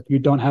learning. So if you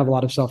don't have a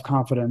lot of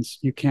self-confidence,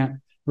 you can't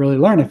really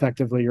learn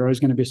effectively. You're always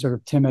going to be sort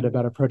of timid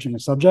about approaching a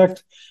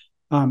subject.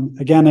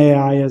 Again,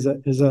 AI is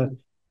a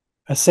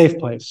safe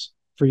place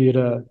for you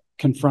to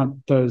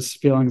confront those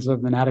feelings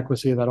of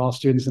inadequacy that all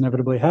students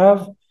inevitably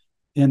have,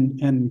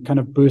 and kind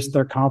of boost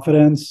their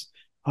confidence.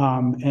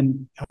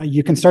 And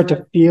you can start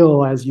to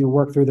feel as you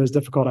work through those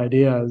difficult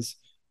ideas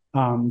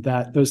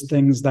that those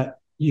things that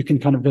you can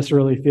kind of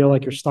viscerally feel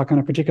like you're stuck on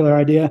a particular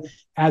idea,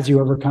 as you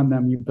overcome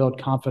them, you build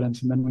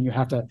confidence. And then when you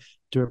have to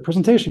do a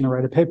presentation or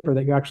write a paper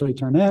that you actually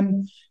turn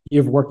in,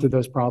 you've worked through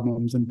those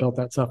problems and built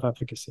that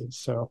self-efficacy.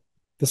 So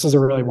this is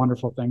a really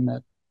wonderful thing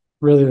that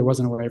really there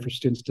wasn't a way for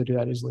students to do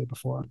that easily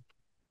before.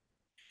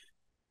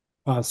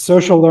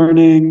 Social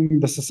learning,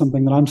 this is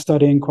something that I'm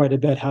studying quite a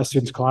bit, how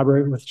students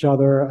collaborate with each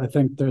other. I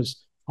think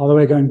there's all the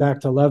way going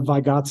back to Lev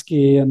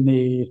Vygotsky and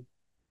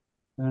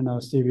I don't know,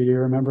 Stevie, do you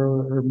remember,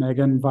 or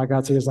Megan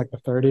Vygotsky is like the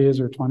 30s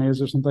or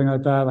 20s or something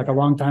like that, like a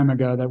long time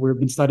ago, that we've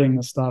been studying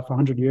this stuff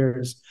 100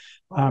 years.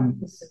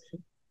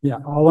 Yeah,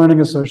 all learning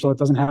is social. It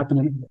doesn't happen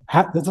in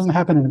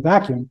a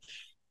vacuum.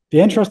 The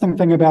interesting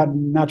thing about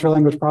natural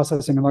language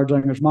processing and large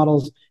language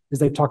models is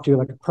they talk to you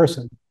like a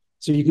person.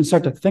 So you can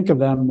start to think of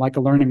them like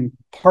a learning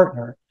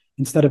partner.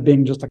 Instead of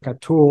being just like a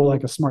tool,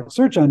 like a smart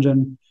search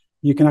engine,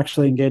 you can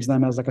actually engage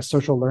them as like a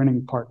social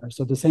learning partner.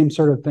 So the same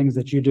sort of things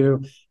that you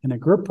do in a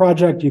group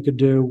project, you could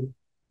do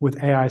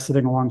with AI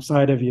sitting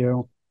alongside of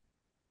you,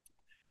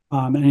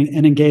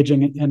 and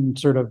engaging in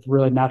sort of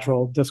really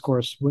natural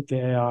discourse with the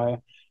AI.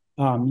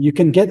 You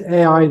can get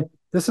AI,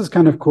 this is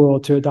kind of cool,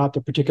 to adopt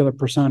a particular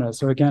persona.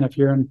 So again, if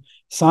you're in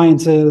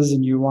sciences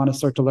and you want to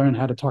start to learn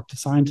how to talk to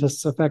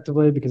scientists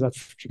effectively, because that's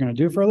what you're going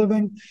to do for a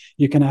living,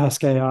 you can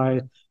ask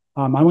AI,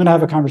 I want to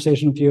have a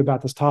conversation with you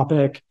about this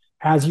topic.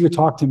 As you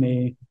talk to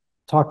me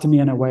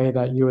in a way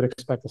that you would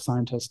expect a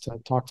scientist to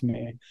talk to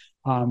me.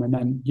 And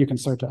then you can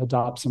start to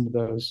adopt some of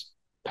those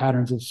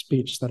patterns of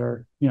speech that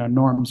are,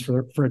 norms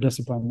for a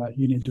discipline that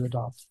you need to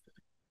adopt.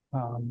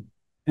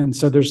 And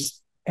so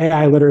there's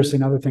AI literacy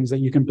and other things that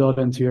you can build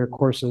into your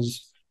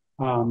courses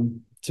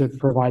to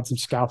provide some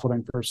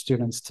scaffolding for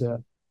students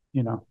to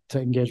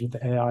engage with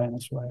the AI in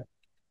this way.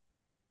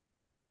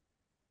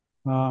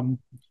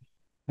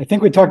 I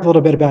think we talked a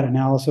little bit about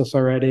analysis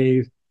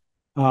already.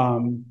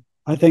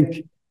 I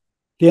think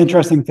the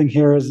interesting thing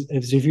here is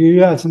if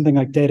you have something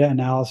like data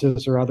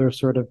analysis or other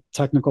sort of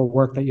technical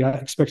work that you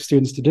expect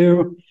students to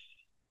do,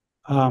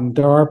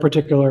 there are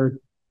particular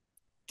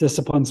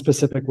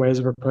discipline-specific ways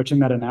of approaching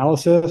that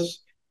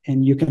analysis,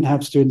 and you can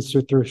have students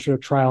through sort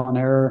of trial and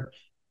error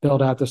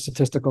build out their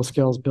statistical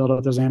skills, build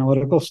out those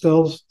analytical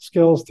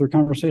skills through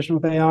conversation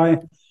with AI.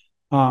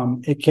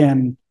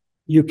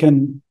 You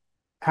can,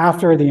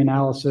 after the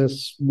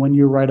analysis, when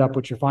you write up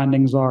what your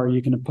findings are,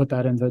 you can put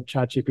that into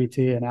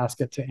ChatGPT and ask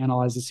it to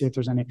analyze to see if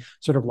there's any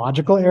sort of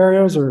logical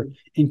areas or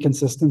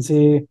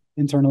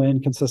internally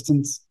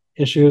inconsistent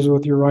issues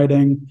with your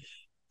writing.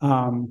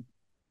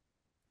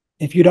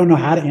 If you don't know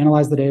how to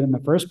analyze the data in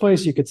the first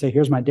place, you could say,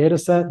 here's my data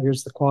set,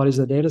 here's the qualities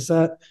of the data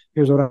set,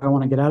 here's what I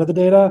want to get out of the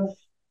data.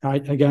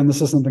 Again,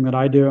 this is something that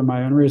I do in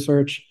my own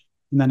research,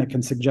 and then it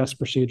can suggest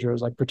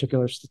procedures like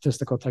particular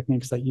statistical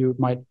techniques that you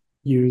might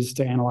use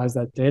to analyze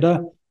that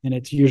data. And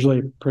it's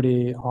usually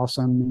pretty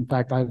awesome. In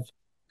fact, I've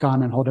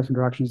gone in whole different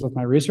directions with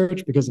my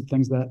research because of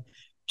things that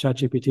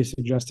ChatGPT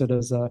suggested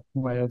as a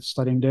way of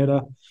studying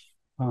data.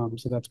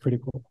 So that's pretty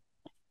cool.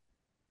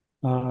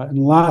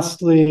 And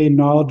lastly,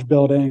 knowledge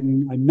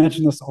building. I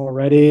mentioned this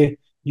already.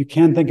 You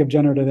can think of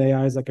generative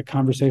AI as like a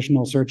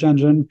conversational search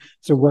engine.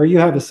 So where you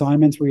have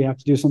assignments where you have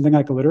to do something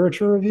like a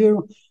literature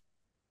review,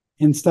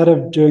 instead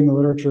of doing the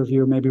literature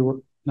review, maybe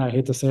and I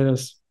hate to say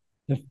this,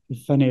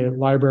 if any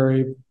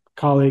library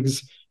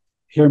colleagues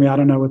hear me, I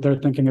don't know what they're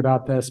thinking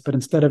about this, but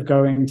instead of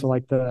going to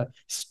like the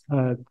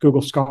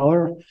Google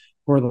Scholar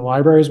or the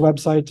library's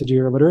website to do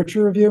your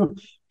literature review,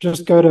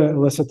 just go to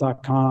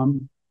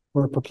elicit.com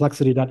or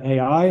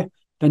perplexity.ai.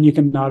 Then you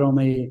can not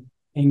only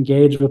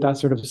engage with that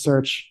sort of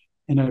search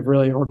in a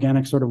really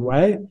organic sort of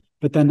way,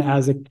 but then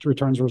as it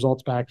returns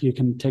results back, you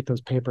can take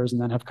those papers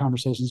and then have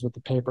conversations with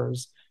the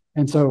papers.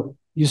 And so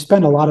you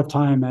spend a lot of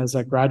time as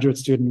a graduate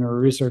student or a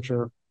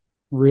researcher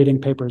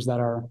reading papers that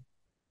are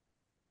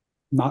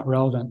not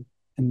relevant,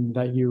 and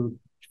that you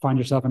find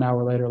yourself an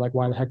hour later, like,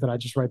 why the heck did I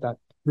just read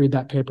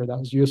that paper? That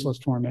was useless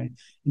for me.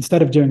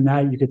 Instead of doing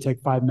that, you could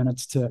take 5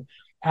 minutes to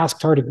ask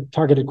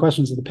targeted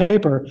questions of the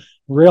paper,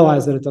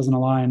 realize that it doesn't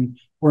align,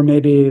 or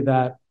maybe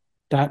that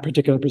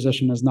particular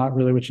position is not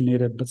really what you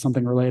needed, but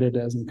something related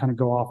is, and kind of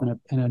go off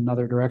in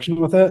another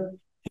direction with it,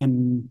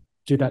 and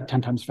do that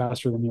 10 times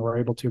faster than you were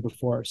able to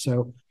before.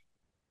 So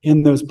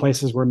in those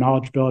places where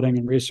knowledge building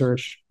and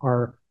research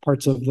are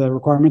parts of the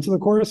requirements of the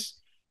course,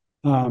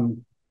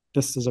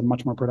 this is a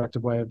much more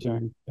productive way of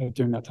doing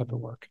that type of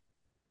work.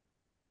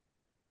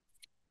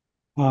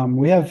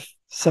 We have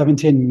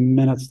 17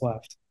 minutes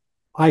left.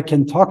 I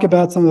can talk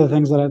about some of the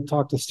things that I've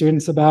talked to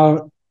students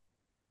about,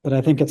 but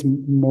I think it's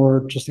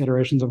more just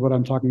iterations of what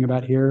I'm talking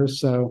about here.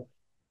 So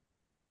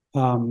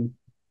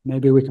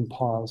maybe we can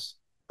pause.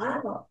 I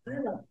have a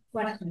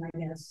question, I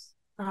guess.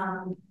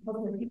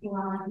 Hopefully people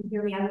online can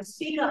hear me. I would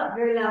speak up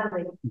very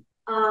loudly.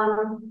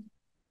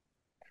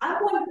 I'm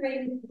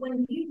wondering,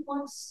 when you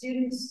want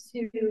students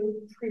to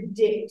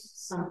predict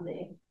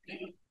something,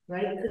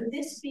 right?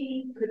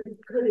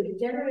 Could a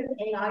generative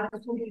AI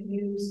tool be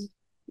used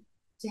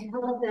to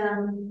help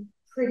them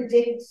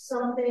predict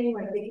something?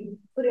 Like they can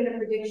put in a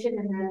prediction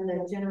and then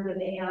the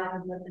generative AI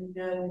would let them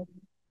know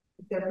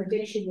if their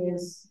prediction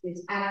is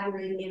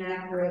accurate,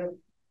 inaccurate,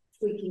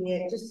 tweaking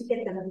it, just to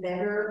get them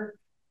better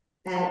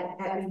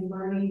at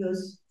learning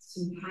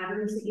some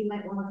patterns that you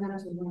might want them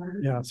to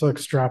learn. Yeah, so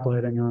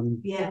extrapolating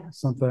on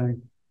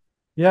something.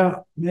 Yeah,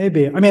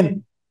 maybe. I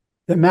mean,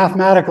 the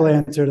mathematical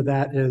answer to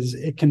that is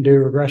it can do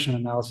regression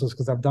analysis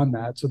because I've done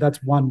that. So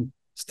that's one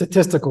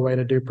statistical way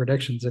to do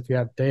predictions if you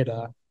have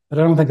data. But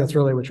I don't think that's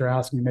really what you're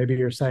asking. Maybe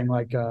you're saying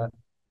like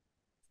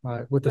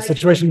with the like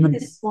situation.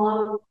 This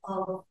model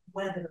of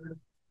weather,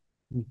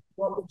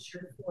 what would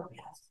your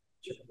forecast?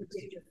 Just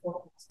predict your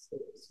forecast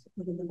is.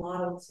 Within the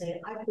model and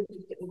say, I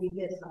predict it will be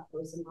this, how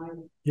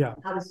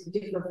does it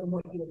differ from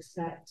what you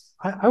expect?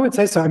 I would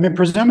say so. I mean,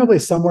 presumably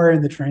somewhere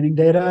in the training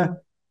data,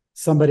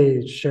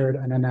 somebody shared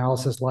an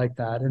analysis like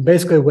that. And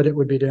basically what it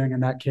would be doing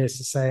in that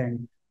case is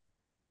saying,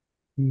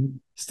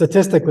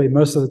 statistically,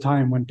 most of the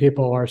time when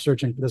people are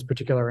searching for this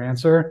particular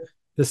answer,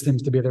 this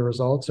seems to be the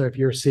result. So if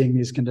you're seeing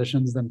these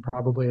conditions, then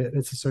probably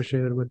it's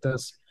associated with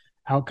this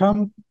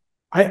outcome.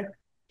 I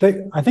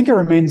think it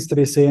remains to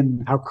be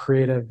seen how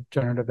creative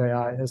generative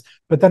AI is.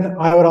 But then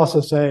I would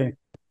also say,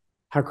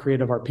 how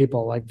creative are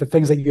people? Like the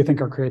things that you think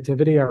are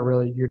creativity are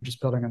really, you're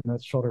just building on the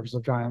shoulders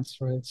of giants,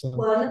 right? So,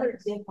 well, another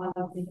example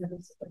I think of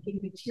is like in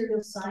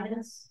material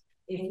science.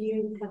 If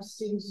you have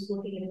students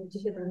looking at a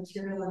particular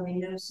material and they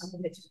know some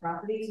of its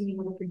properties and you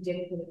want to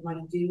predict what it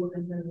might do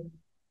under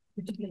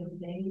a particular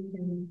thing, you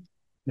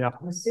can,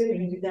 I'm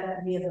assuming, do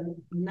that via the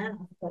math,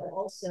 but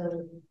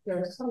also there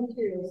are some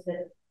materials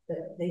that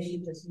they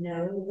should just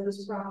know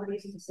those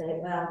properties to say,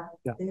 well,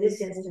 in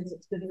this instance,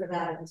 it's good for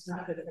that, and it's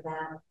not good for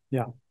that.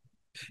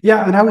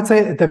 Yeah, and I would say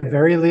at the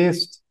very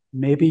least,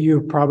 maybe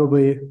you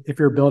probably, if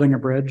you're building a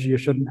bridge, you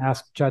shouldn't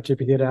ask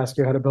ChatGPT to ask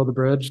you how to build a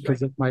bridge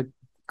because it might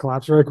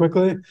collapse very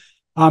quickly.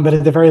 But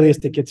at the very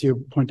least, it gets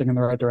you pointing in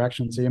the right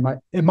direction. So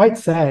it might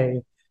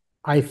say,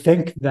 I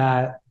think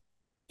that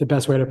the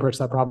best way to approach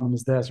that problem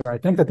is this, or I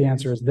think that the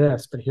answer is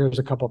this, but here's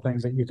a couple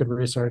things that you could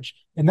research.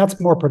 And that's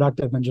more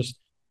productive than just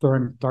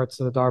throwing darts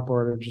to the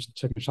dartboard or just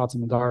taking shots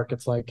in the dark.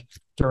 It's like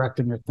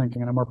directing your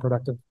thinking in a more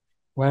productive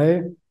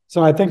way.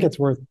 So I think it's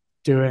worth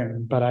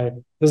doing, but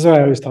this is what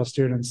I always tell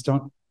students,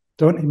 don't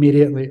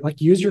immediately,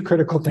 like, use your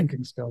critical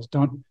thinking skills.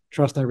 Don't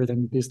trust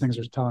everything these things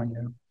are telling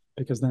you,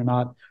 because they're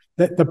not.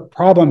 The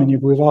problem,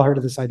 and we've all heard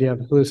of this idea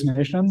of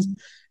hallucinations,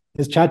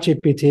 is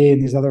ChatGPT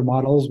and these other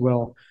models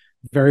will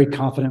very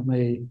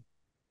confidently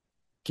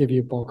give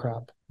you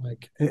bullcrap,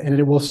 and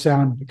it will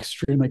sound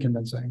extremely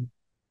convincing.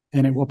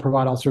 And it will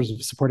provide all sorts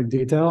of supporting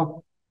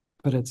detail,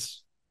 but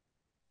it's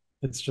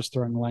just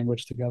throwing the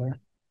language together.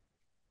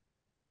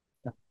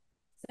 Yeah.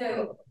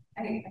 So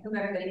I hope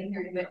everybody can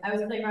hear me, but I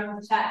was playing around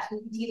with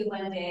ChatGPT the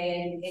one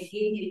day, and it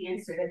gave me an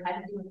answer that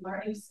had to do with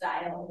learning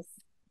styles.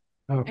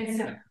 Oh. And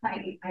so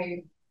I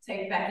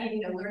typed back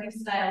in, learning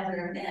styles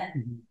are a myth.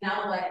 Mm-hmm.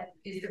 Now what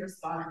is the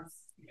response?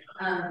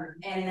 And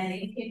then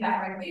it came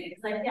back right away.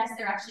 It's like, yes,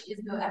 there actually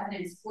is no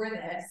evidence for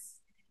this.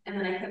 And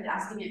then I kept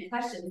asking it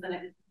questions,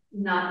 and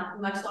not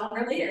much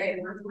longer later,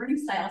 it worked learning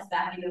styles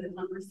back into the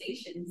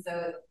conversation.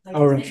 So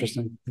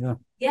interesting. Yeah.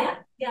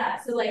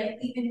 So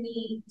even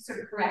me sort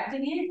of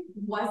correcting it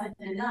wasn't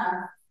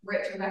enough for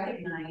it to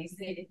recognize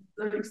that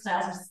learning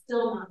styles are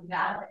still not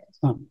valid.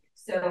 Huh.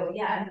 So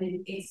I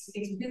mean, it's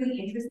really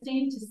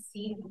interesting to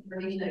see the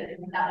information that it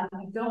comes out. If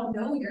you don't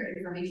know your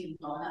information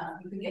well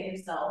enough, you can get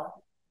yourself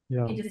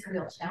into some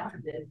real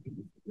challenges.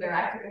 Where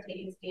I could have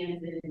taken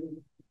stands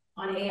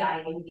on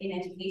AI in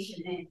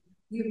education, and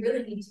we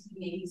really need to be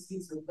making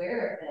students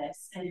aware of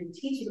this and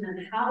teaching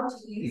them how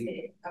to use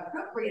it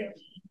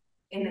appropriately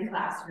in the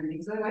classroom,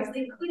 because otherwise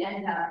they could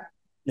end up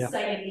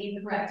citing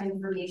incorrect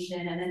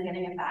information and then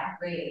getting a bad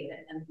grade,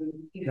 and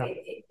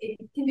it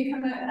can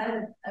become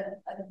a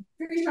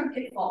very strong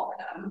pitfall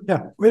for them.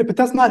 Yeah, but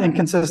that's not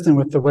inconsistent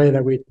with the way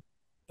that we,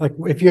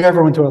 if you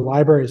ever went to a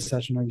library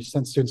session or you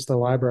sent students to the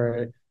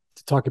library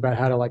to talk about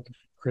how to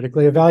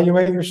critically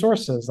evaluate your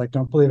sources,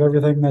 don't believe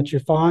everything that you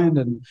find,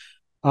 and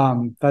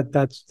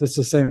that's the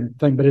same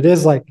thing, but it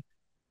is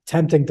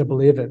tempting to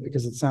believe it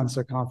because it sounds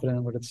so confident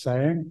in what it's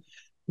saying.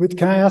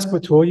 Can I ask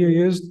what tool you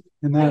used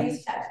in that? I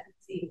used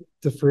ChatGPT.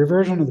 The free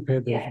version or the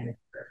paid version?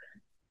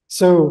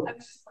 So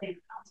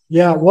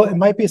well, it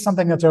might be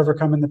something that's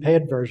overcome in the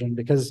paid version,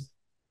 because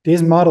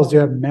these models do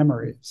have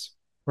memories,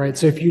 right?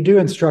 So if you do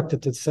instruct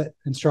it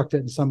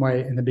in some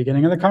way in the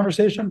beginning of the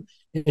conversation,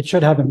 it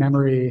should have a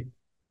memory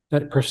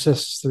that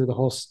persists through the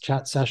whole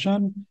chat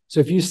session. So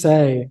if you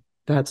say,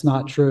 that's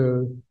not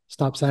true,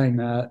 stop saying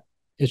that,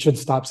 it should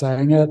stop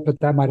saying it, but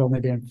that might only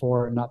be in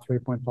 4 and not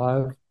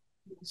 3.5.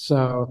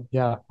 So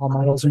yeah, all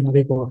models are not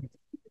equal.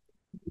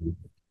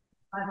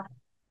 I'm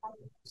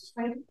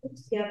trying to put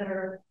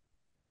together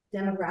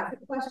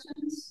demographic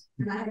questions,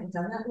 and I haven't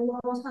done that in a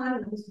long time.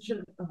 I wasn't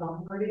sure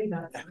about wording,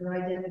 about their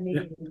identity,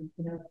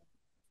 and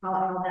how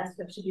all that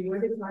stuff should be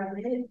worded. So I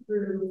ran it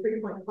through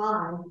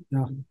 3.5,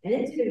 and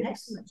it did an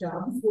excellent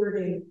job of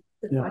wording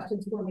the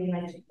questions for me. And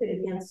I checked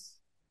it against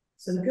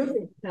some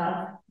Google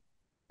stuff,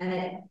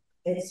 and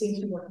it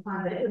seemed to work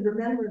fine. But it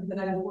remembered that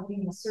I was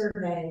working a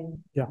survey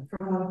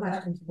from one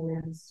question to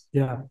the next.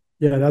 Yeah,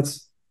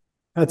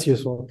 that's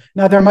useful.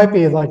 Now there might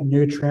be like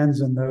new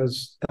trends in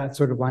that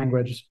sort of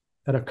language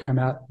that have come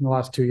out in the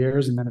last 2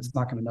 years, and then it's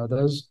not going to know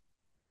those.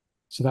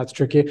 So that's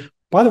tricky.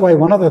 By the way,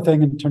 one other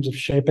thing in terms of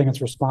shaping its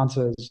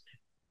responses,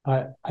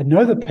 I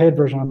know the paid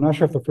version, I'm not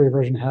sure if the free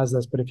version has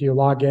this, but if you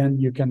log in,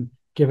 you can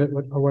give it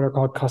what are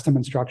called custom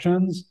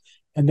instructions,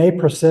 and they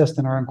persist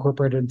and are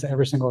incorporated into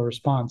every single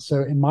response.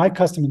 So in my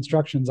custom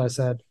instructions, I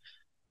said,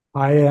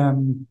 I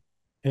am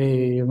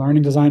a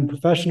learning design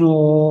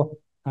professional.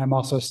 I'm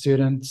also a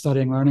student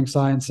studying learning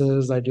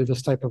sciences. I do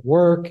this type of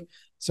work.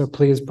 So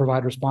please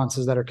provide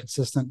responses that are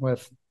consistent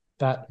with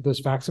those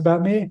facts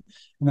about me.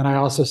 And then I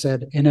also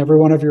said, in every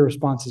one of your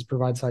responses,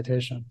 provide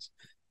citations.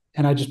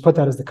 And I just put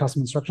that as the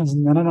custom instructions.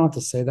 And then I don't have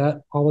to say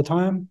that all the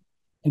time.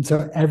 And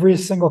so every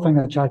single thing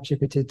that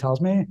ChatGPT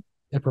tells me,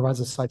 it provides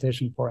a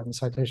citation for it. And the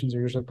citations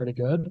are usually pretty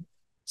good.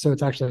 So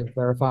it's actually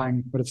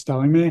verifying what it's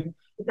telling me.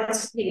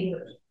 That's the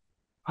version.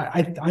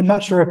 I'm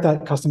not sure if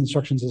that custom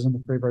instructions is in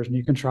the free version.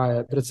 You can try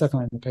it, but it's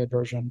definitely in the paid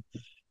version.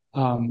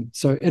 And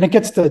it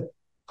gets to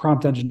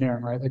prompt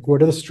engineering, right? Like,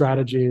 what are the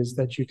strategies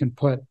that you can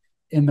put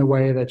in the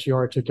way that you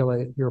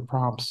articulate your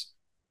prompts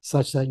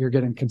such that you're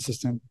getting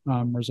consistent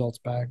results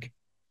back?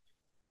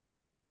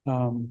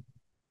 I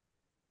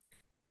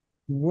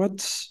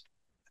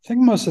think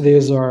most of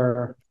these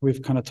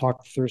we've kind of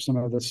talked through some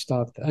of this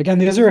stuff. Again,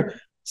 these are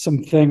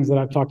some things that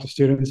I've talked to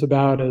students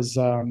about as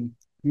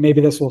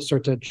maybe this will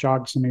start to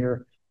jog some of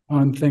your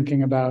own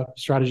thinking about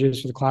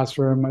strategies for the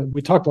classroom.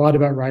 We talked a lot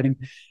about writing.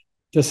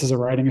 This is a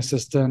writing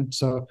assistant.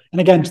 So, and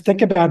again,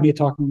 think about me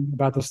talking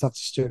about this stuff to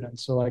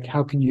students. So like,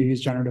 how can you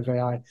use generative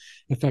AI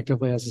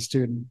effectively as a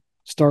student?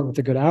 Start with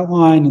a good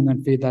outline and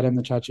then feed that in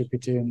the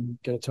ChatGPT and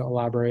get it to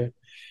elaborate.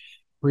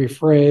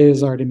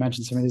 Rephrase, I already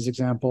mentioned some of these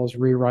examples.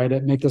 Rewrite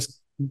it, make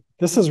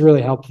this is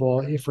really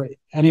helpful for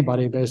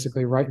anybody,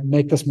 basically,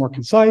 make this more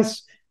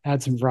concise,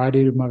 add some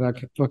variety to my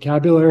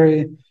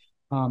vocabulary.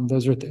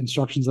 Those are the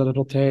instructions that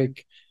it'll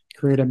take.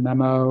 Create a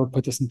memo,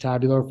 put this in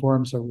tabular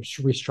form, so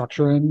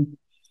restructuring.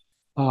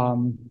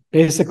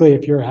 Basically,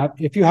 if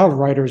you have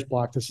writer's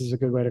block, this is a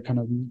good way to kind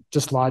of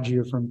dislodge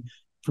you from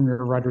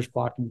your writer's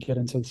block and get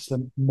into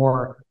some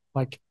more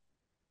like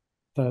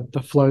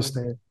the flow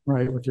state,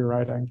 right, with your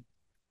writing.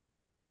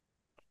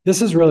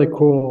 This is really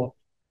cool.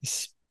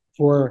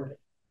 For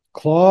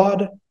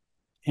Claude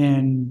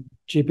and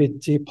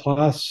GPT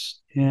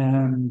Plus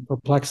and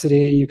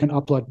Perplexity, you can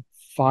upload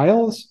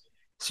files.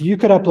 So you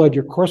could upload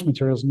your course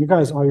materials, and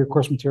all your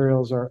course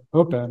materials are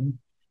open.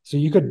 So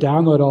you could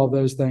download all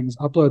those things,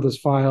 upload those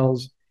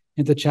files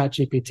into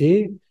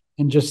ChatGPT,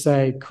 and just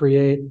say,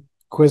 create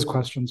quiz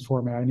questions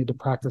for me. I need to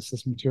practice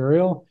this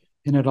material,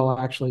 and it'll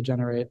actually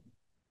generate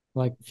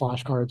like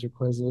flashcards or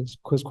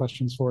quiz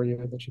questions for you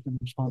that you can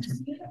respond to.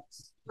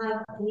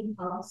 Have any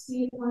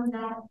policy on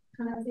that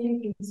kind of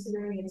thing,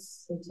 considering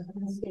it's a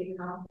Penn State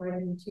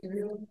copyrighted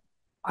material?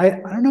 I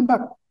don't know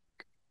about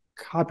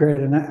copyright,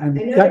 and I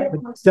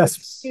know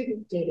that's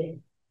student data.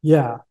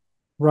 Yeah,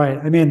 right.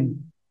 I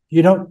mean,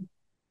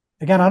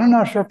 again, I'm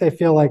not sure if they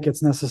feel like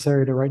it's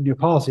necessary to write new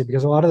policy,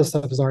 because a lot of this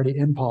stuff is already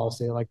in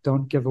policy. Like,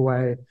 don't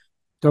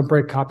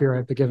break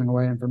copyright by giving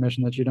away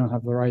information that you don't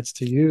have the rights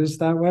to use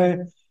that way.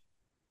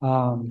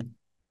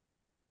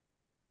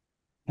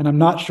 And I'm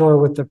not sure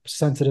with the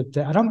sensitive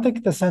data. I don't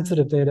think the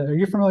sensitive data, are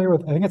you familiar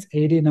with, I think it's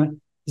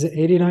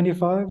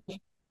 8095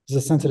 is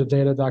a sensitive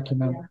data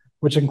document,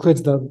 which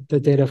includes the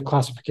data of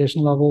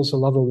classification levels. So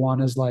level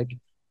 1 is like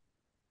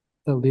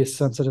the least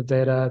sensitive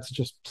data. It's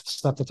just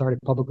stuff that's already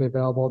publicly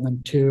available. And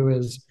then 2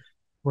 is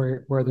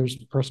where there's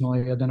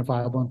personally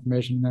identifiable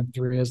information. And then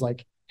 3 is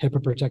like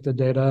HIPAA protected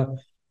data.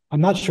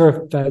 I'm not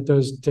sure if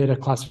those data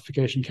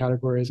classification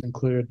categories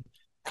include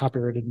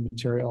copyrighted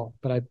material,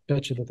 but I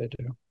bet you that they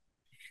do.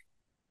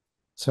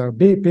 So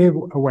be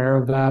aware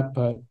of that,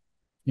 but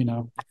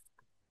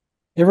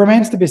it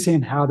remains to be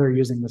seen how they're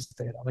using this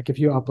data. Like, if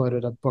you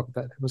uploaded a book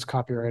that was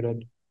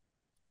copyrighted,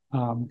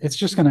 it's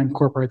just going to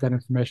incorporate that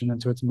information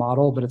into its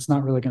model, but it's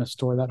not really going to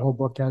store that whole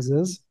book as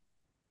is.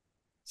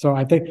 So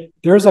I think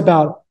there's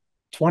about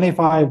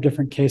 25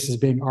 different cases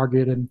being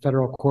argued in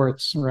federal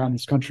courts around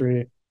this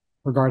country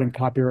regarding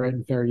copyright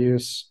and fair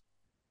use.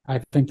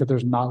 I think that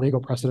there's not legal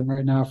precedent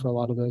right now for a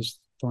lot of those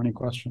thorny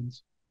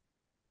questions.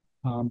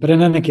 But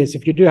in any case,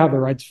 if you do have the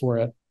rights for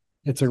it,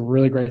 it's a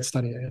really great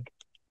study aid.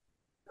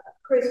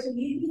 Chris, will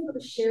you be able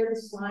to share the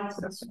slides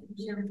so you can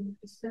share with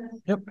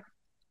participants? Yep.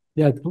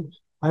 Yeah,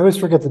 I always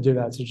forget to do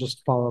that, so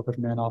just follow up with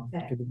me and I'll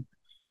give you.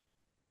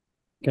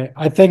 Okay,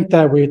 I think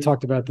that we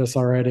talked about this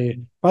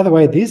already. By the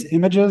way, these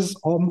images,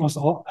 almost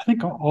all, I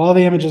think all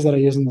the images that I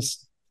use in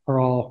this are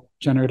all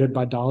generated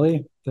by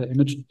DALL-E,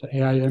 the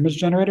AI image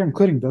generator,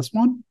 including this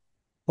one.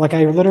 Like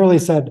I literally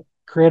said,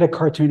 create a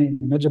cartoony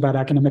image about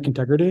academic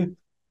integrity,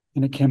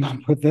 and it came up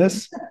with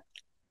this,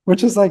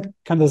 which is like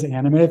kind of this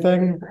anime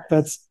thing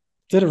that's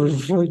did a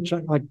really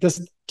like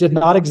this did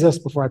not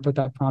exist before I put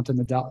that prompt in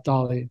the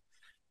DALL-E.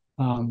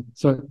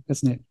 So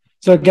it's neat.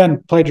 So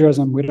again,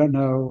 plagiarism, we don't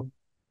know,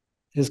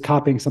 is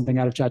copying something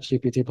out of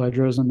ChatGPT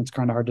plagiarism? It's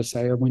kind of hard to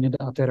say. We need to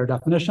update our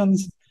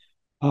definitions.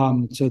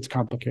 So it's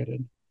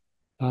complicated.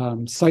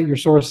 Cite your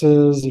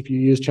sources. If you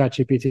use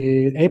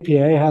ChatGPT,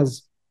 APA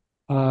has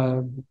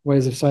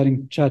ways of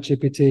citing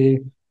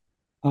ChatGPT.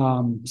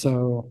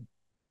 So,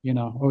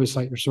 always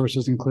cite your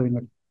sources,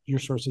 including your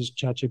sources,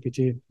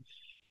 ChatGPT.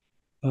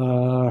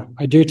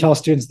 I do tell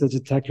students that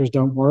detectors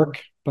don't work,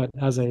 but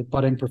as a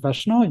budding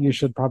professional, you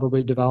should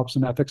probably develop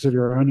some ethics of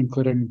your own,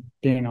 including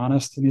being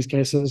honest in these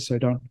cases. So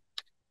don't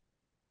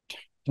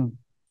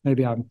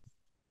maybe I don't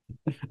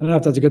know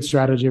if that's a good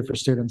strategy for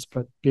students,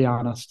 but be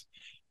honest.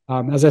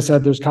 As I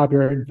said, there's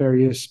copyright and fair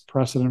use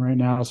precedent right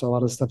now, so a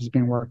lot of stuff is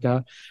being worked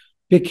out.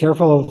 Be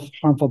careful of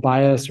harmful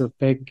bias or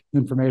fake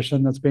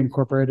information that's being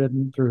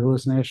incorporated through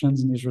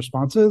hallucinations in these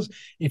responses.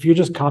 If you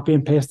just copy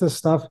and paste this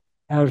stuff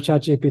out of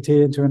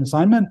ChatGPT into an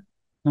assignment,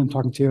 and I'm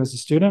talking to you as a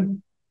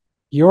student,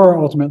 you're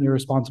ultimately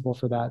responsible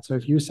for that. So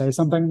if you say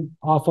something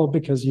awful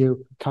because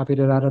you copied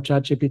it out of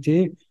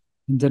ChatGPT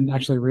and didn't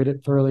actually read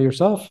it thoroughly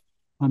yourself,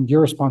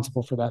 you're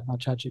responsible for that, not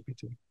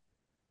ChatGPT.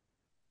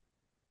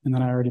 And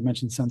then I already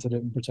mentioned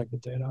sensitive and protected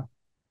data.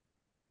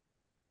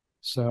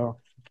 So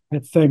I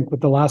think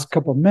with the last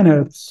couple of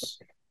minutes,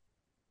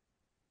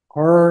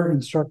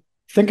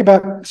 think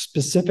about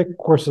specific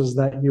courses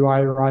that you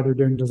are either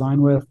doing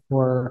design with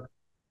or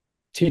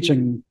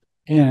teaching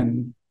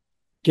in,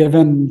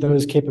 given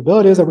those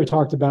capabilities that we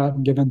talked about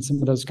and given some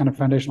of those kind of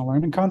foundational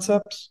learning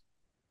concepts.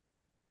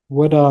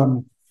 What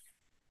are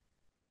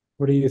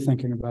you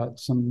thinking about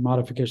some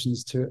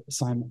modifications to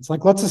assignments?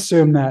 Like, let's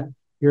assume that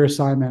your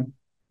assignment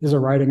is a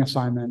writing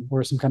assignment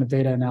or some kind of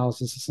data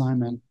analysis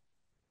assignment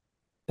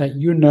that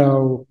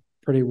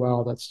pretty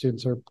well that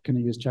students are going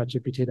to use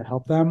ChatGPT to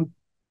help them.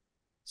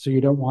 So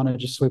you don't want to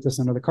just sweep this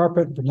under the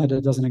carpet and pretend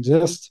it doesn't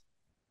exist.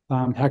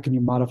 How can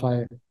you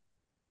modify it?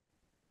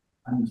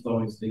 I'm just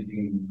always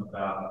thinking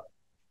about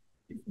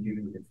if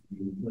you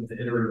with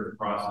the iterative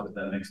process,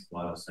 that makes a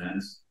lot of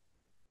sense.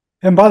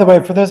 And by the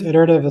way, for those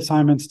iterative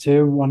assignments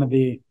too, one of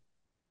the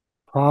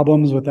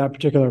problems with that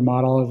particular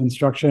model of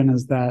instruction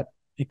is that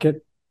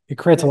it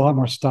creates a lot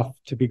more stuff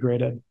to be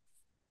graded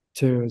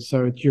too.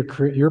 So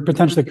you're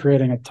potentially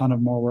creating a ton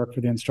of more work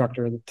for the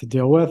instructor to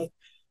deal with.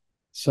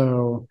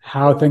 So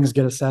how things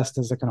get assessed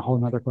is like a whole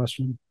nother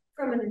question.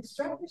 From an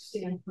instructor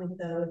standpoint,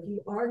 though, if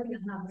you are going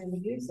to have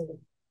them use it,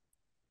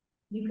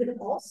 you could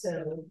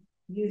also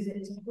use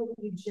it to help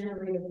you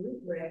generate a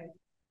rubric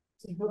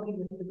to help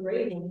you with the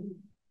grading.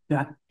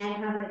 Yeah. And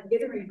have it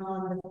iterate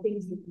on the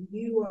things that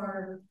you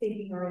are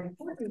thinking are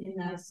important in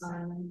that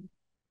assignment.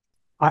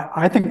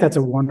 I think that's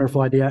a wonderful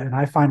idea, and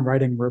I find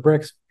writing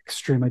rubrics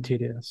extremely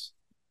tedious.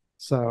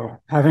 So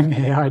having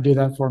AI do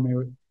that for me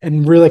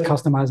and really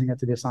customizing it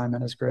to the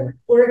assignment is great.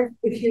 Or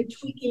if you're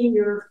tweaking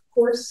your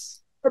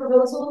course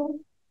proposal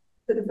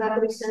for the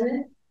faculty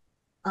senate,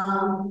 if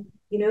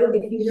you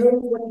know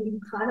what you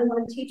kind of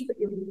want to teach, but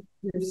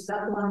you're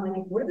stuck on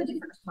like, what are the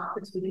different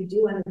topics we could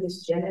do under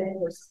this gen ed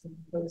course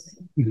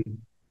proposing? Mm-hmm.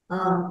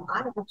 I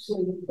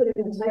actually put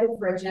in a title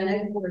for a gen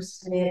ed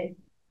course, and it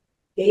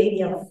gave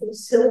me a full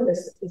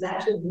syllabus that was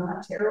actually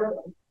not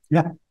terrible.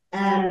 Yeah.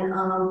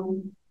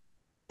 And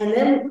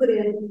then put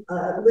in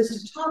a list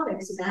of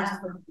topics and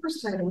asked for a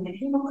course title, and it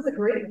came up with a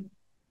grade.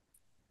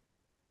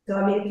 So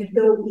I mean, it could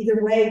go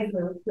either way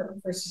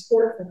for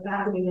support for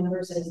faculty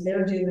members as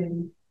they're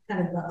doing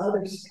kind of the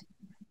other stuff.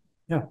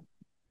 Yeah.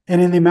 And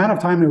in the amount of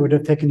time it would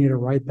have taken you to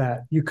write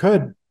that, you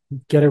could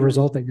get a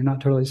result that you're not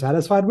totally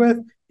satisfied with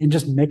and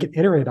just make it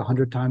iterate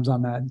 100 times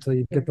on that until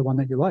you get the one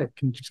that you like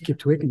and just keep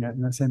tweaking it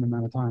in the same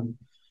amount of time.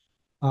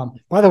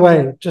 By the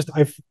way,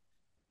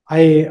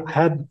 I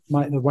had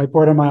the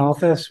whiteboard in my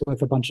office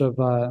with a bunch of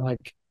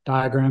like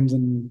diagrams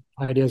and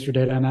ideas for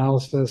data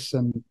analysis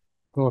and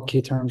little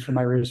key terms for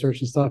my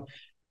research and stuff.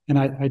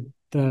 And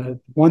the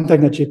one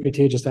thing that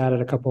GPT just added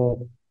a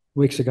couple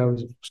weeks ago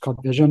was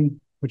called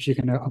Vision, which you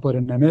can upload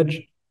an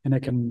image and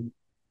it can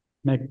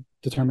make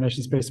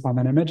determinations based upon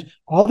that image.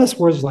 All this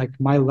was like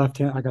my left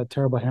hand. I got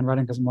terrible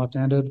handwriting because I'm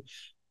left-handed.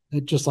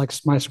 It just like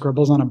my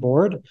scribbles on a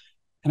board.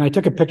 And I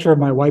took a picture of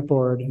my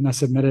whiteboard and I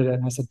submitted it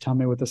and I said, tell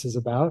me what this is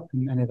about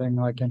and anything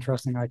like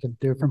interesting I could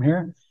do from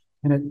here.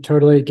 And it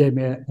totally gave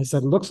me it. It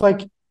said, looks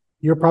like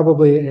you're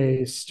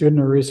probably a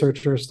student or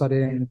researcher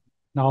studying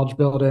knowledge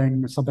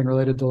building, something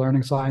related to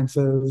learning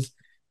sciences.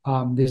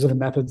 These are the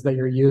methods that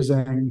you're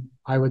using.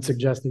 I would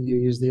suggest that you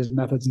use these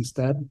methods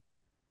instead.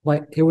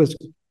 Like, it was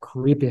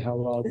creepy how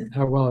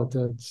well it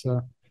did.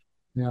 So,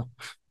 yeah.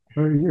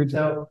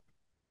 So,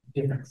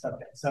 different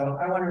subject. So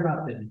I wonder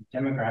about the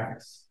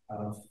demographics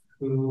of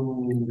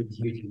who is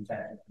using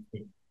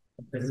ChatGPT.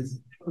 This is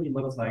really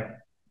looks like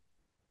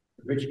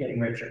the rich getting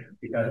richer,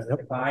 because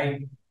if I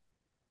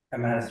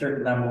am at a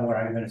certain level where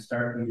I'm going to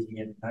start using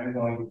it, I'm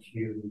going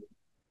to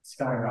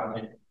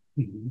skyrocket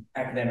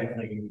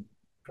academically,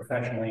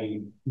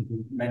 professionally,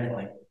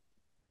 mentally.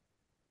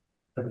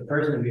 But the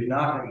person who's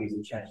not going to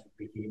use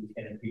ChatGPT is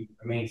going to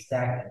remain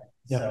stagnant.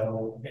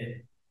 So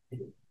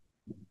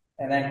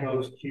and that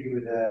goes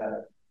to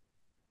the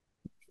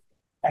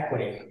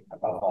equity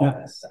of all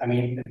this. I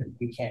mean,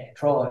 we can't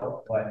control it,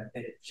 but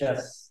it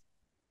just.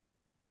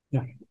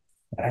 And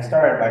I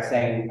started by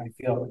saying I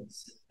feel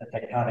it's a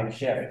tectonic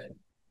shift,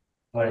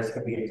 but it's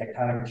going to be a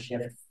tectonic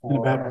shift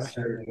for a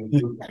certain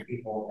group of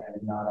people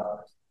and not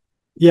others.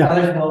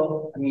 Others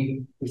will, I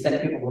mean, we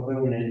sent people to the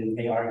moon and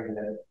they argue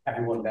that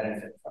everyone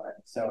benefits from it.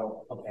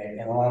 So, okay,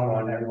 in the long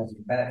run, everyone's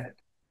going to benefit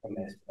from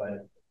this,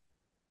 but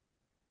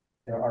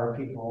there are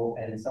people,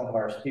 and some of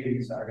our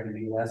students are going to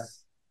be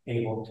less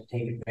able to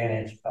take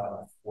advantage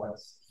of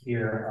what's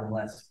here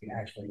unless we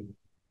actually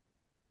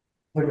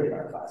put it in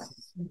our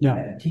classes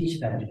and teach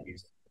them to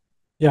use it.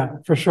 Yeah,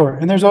 for sure.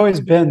 And there's always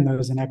been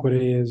those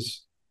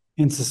inequities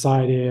in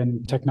society,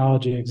 and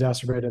technology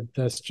exacerbated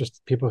this.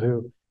 Just people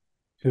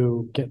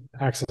who get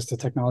access to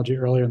technology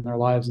earlier in their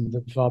lives and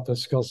develop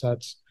those skill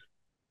sets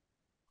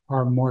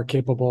are more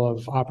capable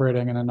of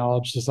operating in a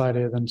knowledge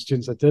society than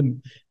students that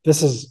didn't.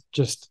 This is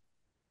just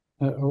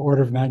an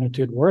order of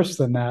magnitude worse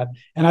than that.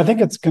 And I think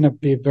it's going to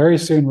be very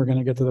soon, we're going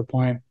to get to the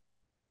point,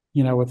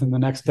 within the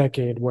next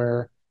decade,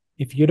 where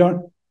if you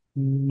don't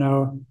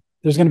know,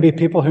 there's going to be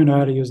people who know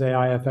how to use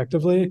AI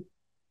effectively.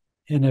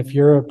 And if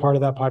you're a part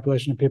of that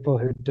population of people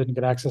who didn't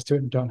get access to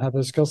it and don't have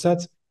those skill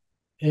sets,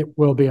 it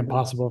will be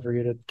impossible for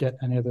you to get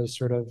any of those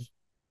sort of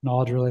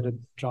knowledge-related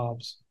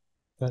jobs.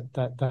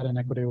 That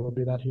inequity will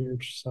be that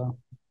huge. So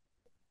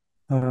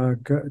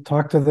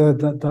talk to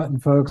the Dutton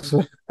folks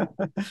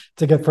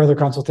to get further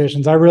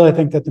consultations. I really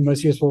think that the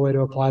most useful way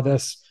to apply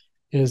this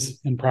is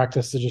in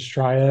practice to just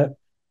try it.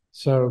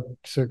 So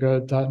go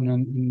to Dutton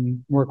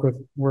and work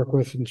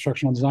with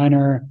instructional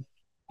designer.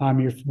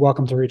 You're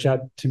welcome to reach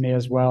out to me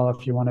as well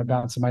if you want to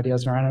bounce some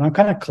ideas around. And I'm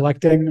kind of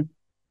collecting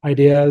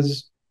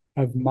ideas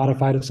of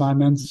modified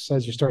assignments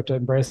as you start to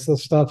embrace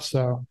this stuff.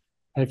 So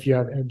if you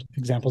have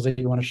examples that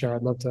you want to share,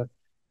 I'd love to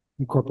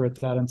incorporate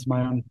that into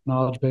my own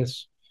knowledge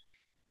base.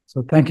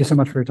 So thank you so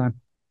much for your time.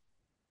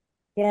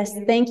 Yes,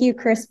 thank you,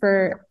 Chris,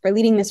 for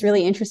leading this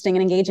really interesting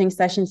and engaging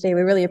session today.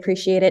 We really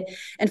appreciate it.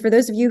 And for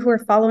those of you who are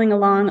following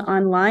along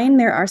online,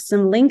 there are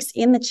some links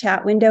in the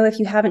chat window if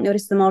you haven't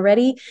noticed them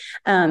already.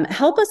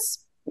 Help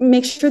us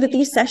make sure that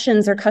these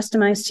sessions are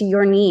customized to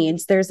your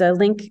needs. There's a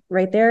link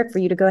right there for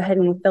you to go ahead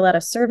and fill out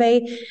a survey.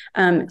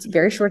 It's a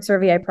very short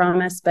survey, I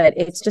promise, but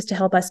it's just to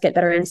help us get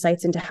better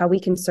insights into how we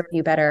can serve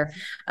you better.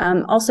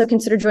 Also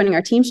consider joining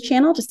our Teams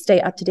channel to stay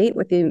up to date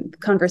with the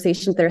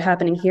conversations that are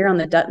happening here on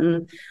the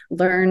Dutton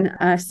Learn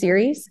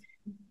series.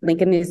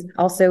 Link is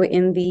also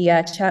in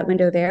the chat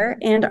window there.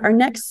 And our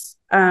next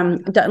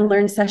Dutton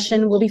Learn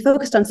session will be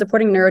focused on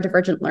supporting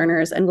neurodivergent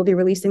learners, and we'll be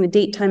releasing the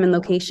date, time, and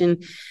location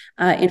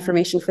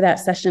information for that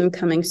session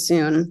coming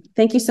soon.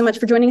 Thank you so much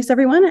for joining us,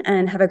 everyone,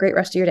 and have a great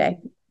rest of your day.